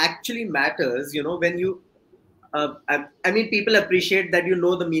 it actually matters, when you. I mean, people appreciate that you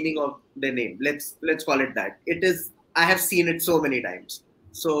know the meaning of their name. Let's call it that. It is. I have seen it so many times.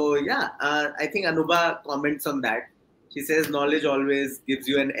 So yeah, I think Anuba comments on that. She says knowledge always gives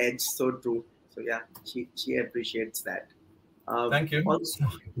you an edge. So true. So yeah, she appreciates that. Thank you. Also,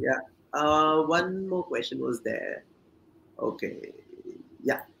 yeah. One more question was there. Okay.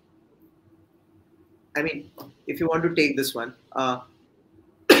 Yeah. I mean, if you want to take this one,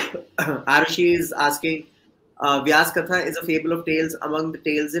 Arushi is asking, Vyasa-Katha is a fable of tales among the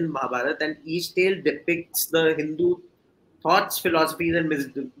tales in Mahabharata, and each tale depicts the Hindu thoughts, philosophies,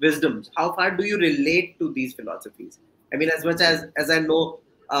 and wisdoms. How far do you relate to these philosophies? I mean, as much as I know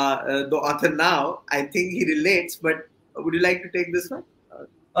the author now, I think he relates, but would you like to take this one?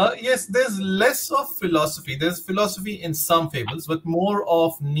 Yes, there's less of philosophy. There's philosophy in some fables, but more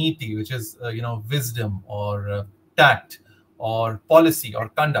of niti, which is wisdom or tact or policy or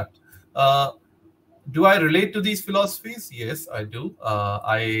conduct. Do I relate to these philosophies? Yes, I do.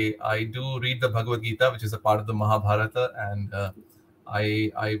 I do read the Bhagavad Gita, which is a part of the Mahabharata, and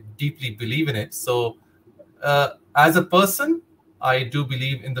I deeply believe in it. So, as a person, I do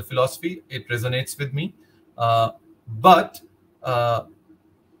believe in the philosophy. It resonates with me. But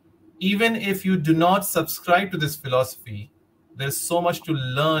even if you do not subscribe to this philosophy, there's so much to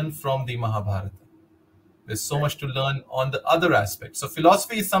learn from the Mahabharata. There's so much to learn on the other aspects. So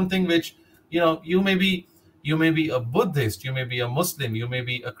philosophy is something which, you may be a Buddhist, you may be a Muslim, you may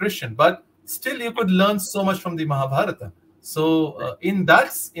be a Christian, but still you could learn so much from the Mahabharata. So in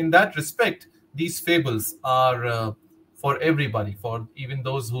that respect, these fables are for everybody, for even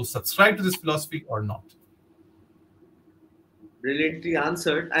those who subscribe to this philosophy or not. Brilliantly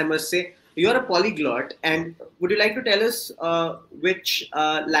answered, I must say. You're a polyglot, and would you like to tell us which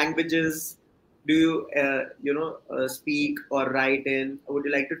languages do you speak or write in? Would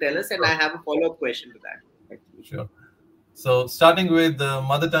you like to tell us? And I have a follow-up question to that. Actually. Sure. So starting with the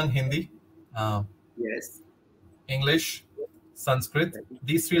mother tongue Hindi, yes, English, Sanskrit.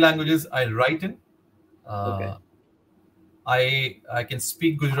 These three languages I write in. Okay. I can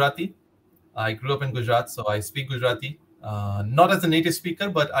speak Gujarati. I grew up in Gujarat, so I speak Gujarati. Not as a native speaker,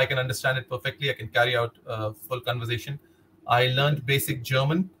 but I can understand it perfectly. I can carry out full conversation. I learned basic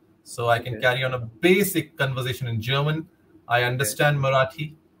German, so I can carry on a basic conversation in German. I understand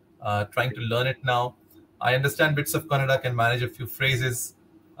Marathi, trying to learn it now. I understand bits of Kannada, can manage a few phrases.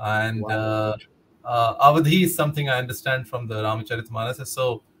 And Awadhi is something I understand from the Ramacharitamanasa.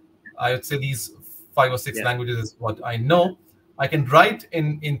 So I would say these 5 or 6 languages is what I know. I can write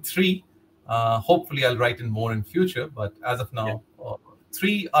in 3. Hopefully, I'll write in more in future. But as of now,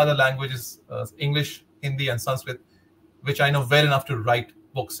 3 other languages, English, Hindi, and Sanskrit, which I know well enough to write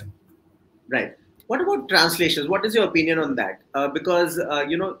books in. Right. What about translations? What is your opinion on that? Because,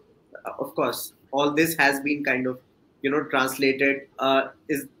 of course, all this has been kind of, translated.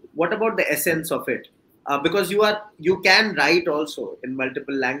 What about the essence of it? Because you can write also in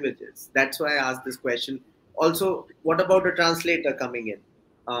multiple languages. That's why I asked this question. Also, what about a translator coming in?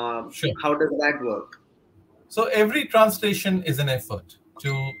 Sure. How does that work? So every translation is an effort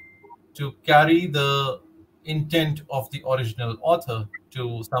to carry the intent of the original author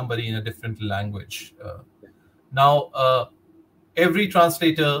to somebody in a different language. Now, every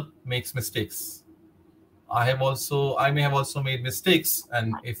translator makes mistakes. I may have also made mistakes,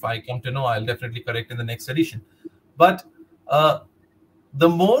 and if I come to know, I'll definitely correct in the next edition. But the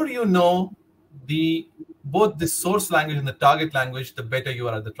more you know both the source language and the target language, the better you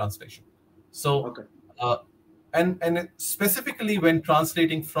are at the translation. So, and specifically when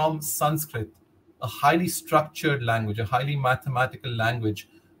translating from Sanskrit, a highly structured language, a highly mathematical language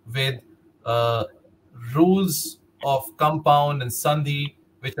with rules of compound and sandhi,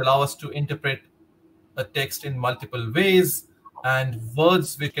 which allow us to interpret a text in multiple ways, and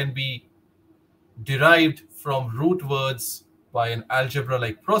words which can be derived from root words by an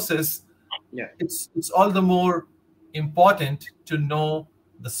algebra-like process, Yeah. it's all the more important to know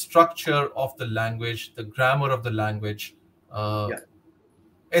the structure of the language, the grammar of the language, Yeah.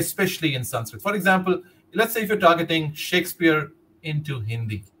 especially in Sanskrit. For example, let's say if you're targeting Shakespeare into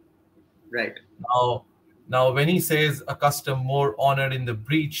Hindi. Right. Now, when he says a custom more honored in the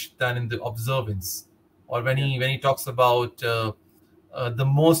breach than in the observance, or when he talks about the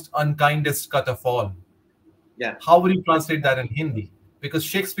most unkindest cut of all, Yeah. how would you translate that in Hindi? Because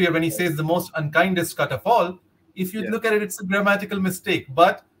Shakespeare, when he says the most unkindest cut of all, if you look at it, it's a grammatical mistake.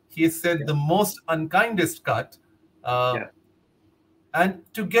 But he has said the most unkindest cut. And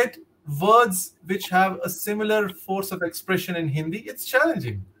to get words which have a similar force of expression in Hindi, it's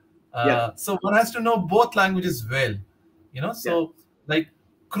challenging. So one has to know both languages well, So like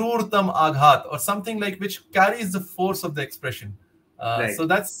krurtam aghat or something like which carries the force of the expression. So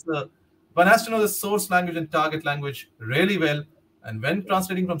that's one has to know the source language and target language really well. And when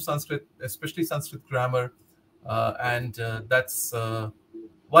translating from Sanskrit, especially Sanskrit grammar, that's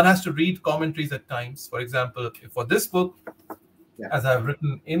one has to read commentaries at times. For example, for this book, as I've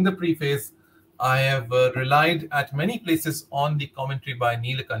written in the preface, I have relied at many places on the commentary by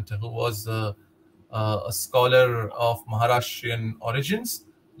Nilakantha, who was a scholar of Maharashtrian origins,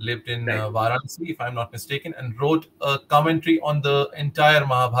 lived in Varanasi, if I'm not mistaken, and wrote a commentary on the entire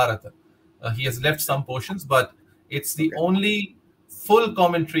Mahabharata. He has left some portions, but it's the only full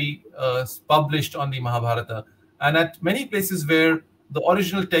commentary published on the Mahabharata. And at many places where the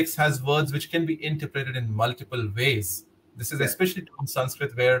original text has words which can be interpreted in multiple ways. This is especially true in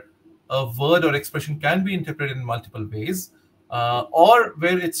Sanskrit, where a word or expression can be interpreted in multiple ways, or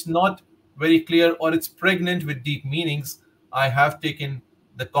where it's not very clear or it's pregnant with deep meanings. I have taken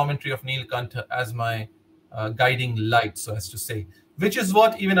the commentary of Nilakantha as my guiding light, so as to say, which is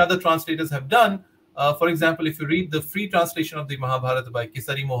what even other translators have done. For example, if you read the free translation of the Mahabharata by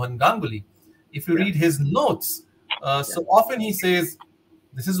Kesari Mohan Ganguly, if you read his notes, so often he says,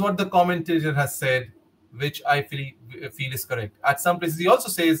 this is what the commentator has said, which I feel is correct. At some places, he also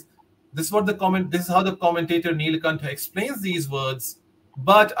says, this is how the commentator Nilakantha explains these words,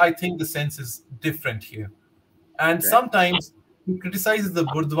 but I think the sense is different here. And sometimes he criticizes the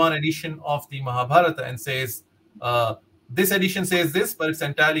Burdwan edition of the Mahabharata and says, this edition says this, but it's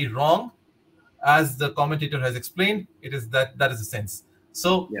entirely wrong. As the commentator has explained, it is that is the sense.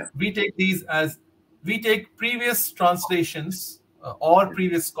 So we take previous translations or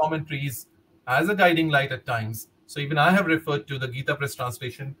previous commentaries as a guiding light at times. So even I have referred to the Gita Press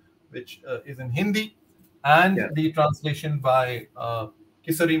translation, which is in Hindi, and the translation by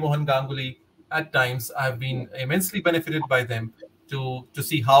Kesari Mohan Ganguly. At times, I have been immensely benefited by them to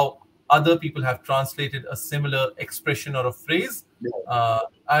see how other people have translated a similar expression or a phrase.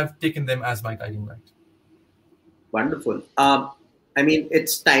 I've taken them as my guiding light. Wonderful. I mean,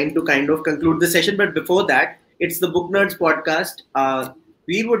 it's time to kind of conclude the session, but before that, it's the Booknerds podcast.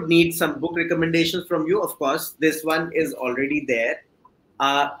 We would need some book recommendations from you. Of course, this one is already there.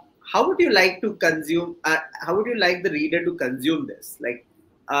 How would you like to consume? How would you like the reader to consume this? Like,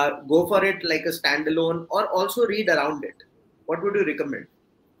 go for it like a standalone, or also read around it. What would you recommend?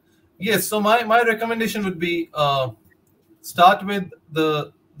 Yes, so my recommendation would be start with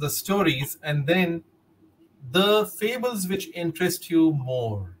the stories, and then the fables which interest you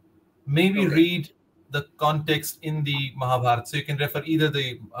more. Maybe read the context in the Mahabharata. So you can refer either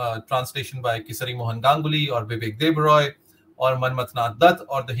the translation by Kesari Mohan Ganguly or Vivek Debaroy or Manmat Nath Dutt,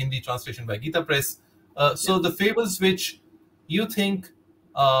 or the Hindi translation by Gita Press. So the fables which you think,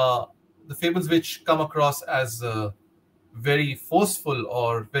 the fables which come across as very forceful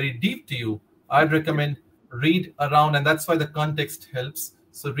or very deep to you, I'd recommend read around, and that's why the context helps.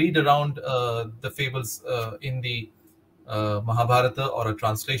 So read around the fables in the Mahabharata or a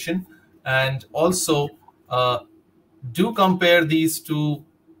translation, and also do compare these to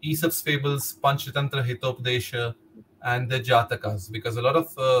Aesop's fables, Panchatantra, Hitopadesha, and the Jatakas, because a lot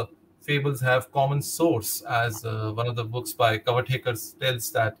of fables have common source, as one of the books by Kavathekar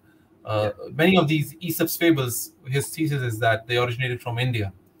tells that many of these Aesop's fables, his thesis is that they originated from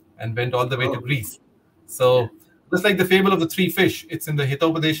India and went all the way to Greece. So just like the fable of the three fish, it's in the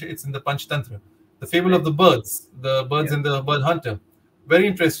Hitopadesha, it's in the Panchatantra. The fable of the birds and the bird hunter, very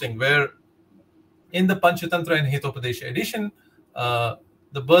interesting, where in the Panchatantra and Hitopadesha edition,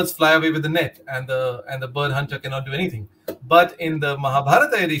 the birds fly away with the net, and the bird hunter cannot do anything. But in the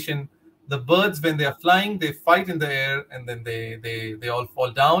Mahabharata edition, the birds, when they are flying, they fight in the air, and then they all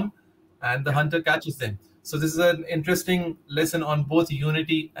fall down, and the hunter catches them. So this is an interesting lesson on both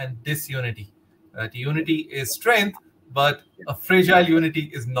unity and disunity. That unity is strength, but a fragile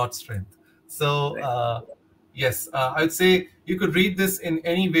unity is not strength. So Yes, I would say you could read this in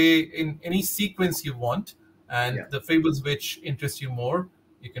any way, in any sequence you want, and Yeah. the fables which interest you more,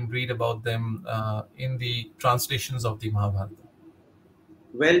 you can read about them in the translations of the Mahabharata.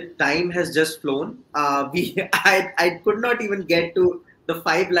 Well, time has just flown. I could not even get to the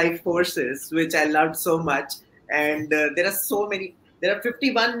five life forces, which I loved so much. And there are so many. There are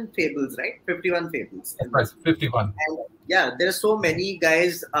 51 fables, right? 51 fables That's in right, this. 51. And yeah, there are so many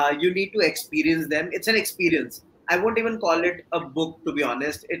guys. You need to experience them. It's an experience. I won't even call it a book, to be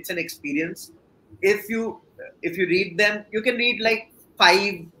honest. It's an experience. If you read them, you can read like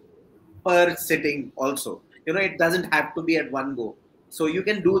five per sitting also. It doesn't have to be at one go. So you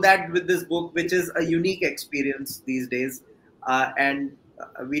can do that with this book, which is a unique experience these days. And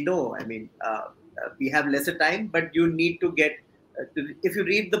we know, we have lesser time, but you need to get if you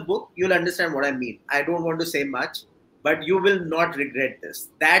read the book, you'll understand what I mean. I don't want to say much, but you will not regret this.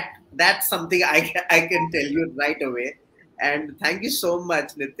 That's something I can tell you right away. And thank you so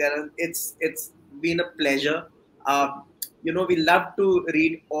much, Nityanand. It's been a pleasure. We love to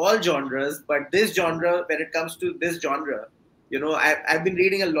read all genres, but this genre, when it comes to this genre, I've been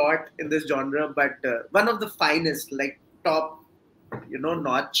reading a lot in this genre, but one of the finest, like top,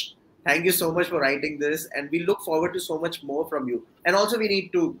 notch. Thank you so much for writing this, and we look forward to so much more from you. And also, we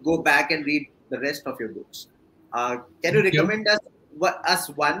need to go back and read the rest of your books. Can you Thank you. recommend us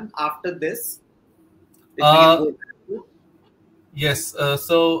one after this, which we can Uh, go back to? yes,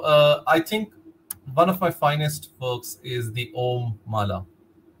 I think one of my finest works is the Om Mala,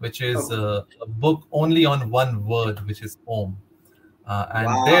 which is Okay. a book only on one word, which is Om. And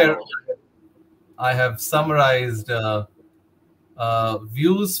there Wow. I have summarized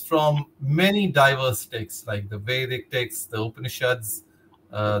views from many diverse texts, like the Vedic texts, the Upanishads,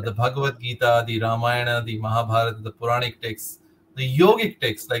 the Bhagavad Gita, the Ramayana, the Mahabharata, the Puranic texts, the yogic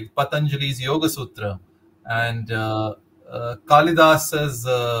texts like Patanjali's Yoga Sutra, and Kalidasa's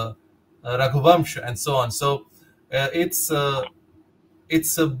Raghuvamsha, and so on. So it's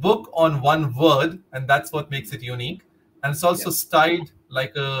a book on one word, and that's what makes it unique. And it's Yeah. also styled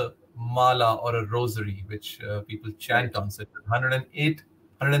like a mala or a rosary, which people chant Right. on. So it's 108,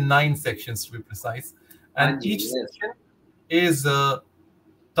 109 sections to be precise. And Anji, each yes. section is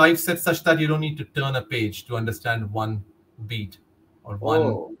typeset such that you don't need to turn a page to understand one beat or one.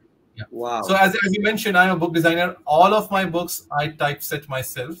 Oh, Yeah. So wow. as you mentioned, I'm a book designer. All of my books I typeset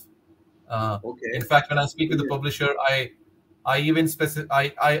myself. In Okay. fact, when I speak with the Brilliant. publisher, I even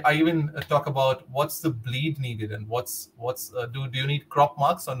I even talk about what's the bleed needed and what's do you need crop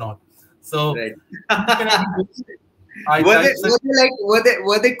marks or not. So Right. each and every book I Were they typeset. were they like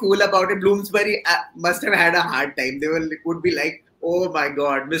were they cool about it? Bloomsbury must have had a hard time. They would be like, "Oh my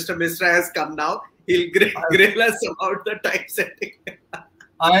God, Mr. Misra has come now. He'll grill us about the typesetting."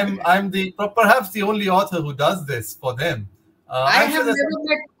 I'm the perhaps the only author who does this for them. I I'm have sure there's never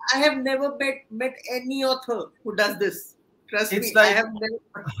met I have never met any author who does this. Trust it's me, I like have never.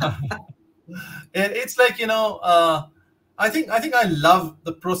 it's like I think I love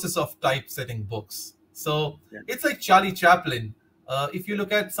the process of typesetting books. So Yeah, it's like Charlie Chaplin. If you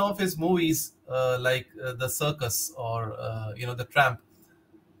look at some of his movies, like The Circus or The Tramp,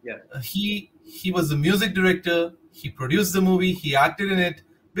 yeah, he was the music director. He produced the movie. He acted in it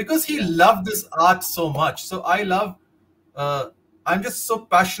because he yeah, loved this art so much. So I love. Uh, I'm just so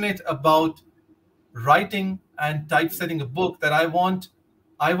passionate about writing and typesetting a book that I want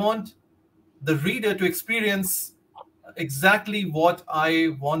the reader to experience exactly what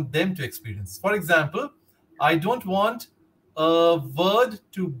I want them to experience. For example, I don't want a word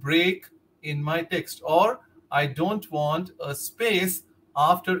to break in my text, or I don't want a space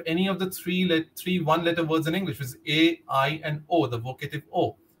after any of the three one-letter words in English, which is A, I, and O, the vocative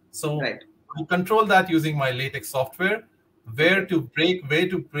O. So right. I control that using my LaTeX software, Okay. where to break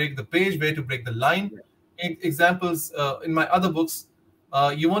the page, where to break the line. Yeah, Examples in my other books,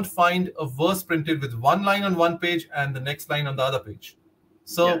 you won't find a verse printed with one line on one page and the next line on the other page. yeah.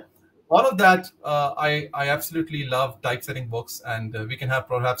 So all of that, I absolutely love typesetting books, and we can have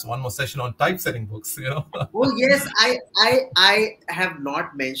perhaps one more session on typesetting books. Oh yes, I have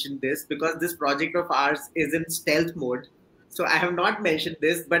not mentioned this because this project of ours is in stealth mode. So I have not mentioned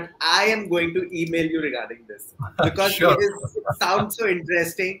this, but I am going to email you regarding this because Sure. it sounds so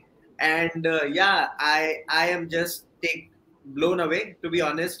interesting, and yeah, I am just take blown away, to be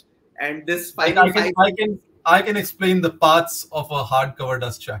honest. And this Like final five. I can explain the parts of a hardcover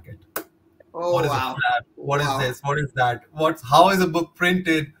dust jacket. What Oh is a wow, flap? What is wow. this? What is that? How is a book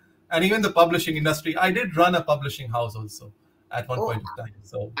printed? And even the publishing industry. I did run a publishing house also at one Oh, point of time.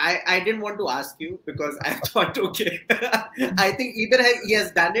 So I didn't want to ask you because I thought, okay, I think either he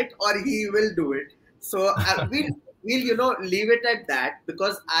has done it or he will do it. So we'll leave it at that,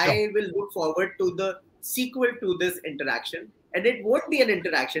 because I will look forward to the sequel to this interaction. And it won't be an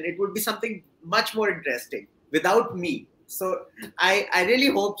interaction; it would be something much more interesting without me. So I really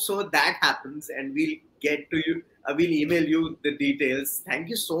hope so that happens, and we'll get to you. We'll email you the details. Thank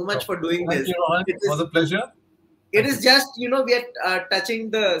you so much for doing Thank this. you, Rohan. It was a pleasure. It is just, we are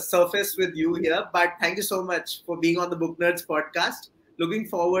touching the surface with you here, but thank you so much for being on the Book Nerds podcast. Looking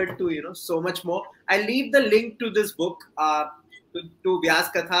forward to, so much more. I'll leave the link to this book, to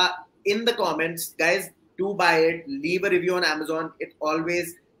Vyasa-Katha in the comments. Guys, do buy it. Leave a review on Amazon. It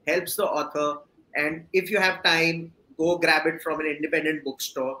always helps the author. And if you have time, go grab it from an independent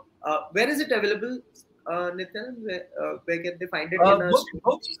bookstore. Where is it available? Nityanand, where can they find it?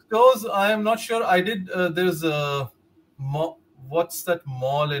 Bookstores, I am not sure. I did. There's a what's that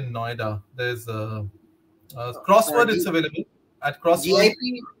mall in Noida? There's a Crossword. It's available at Crossword.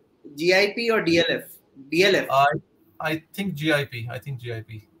 GIP or DLF? DLF. I think GIP. I think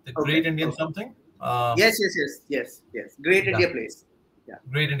GIP. The Great Indian something. Yes. Great India Place. Yeah.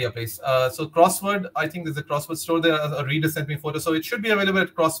 Great India Place. So Crossword. I think there's a Crossword store there. A reader sent me a photo, so it should be available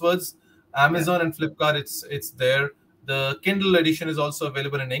at Crosswords. Amazon and Flipkart, it's there. The Kindle edition is also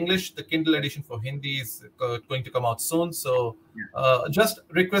available in English. The Kindle edition for Hindi is going to come out soon. So just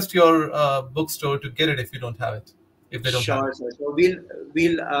request your bookstore to get it if you don't have it. If they don't have it. Sure. So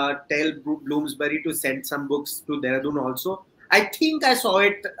we'll tell Bloomsbury to send some books to Dehradun also. I think I saw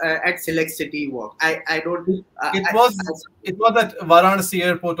it at Select City Walk. I don't. It was at Varanasi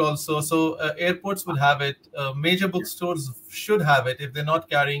Airport also. So airports will have it. Major bookstores should have it. If they're not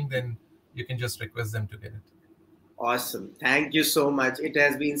carrying, then you can just request them to get it. Awesome. Thank you so much. It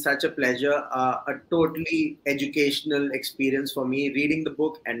has been such a pleasure. A totally educational experience for me. Reading the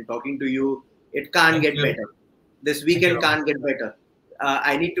book and talking to you. It can't get better. This weekend can't get better.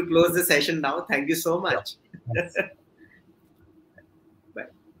 I need to close the session now. Thank you so much. Yeah.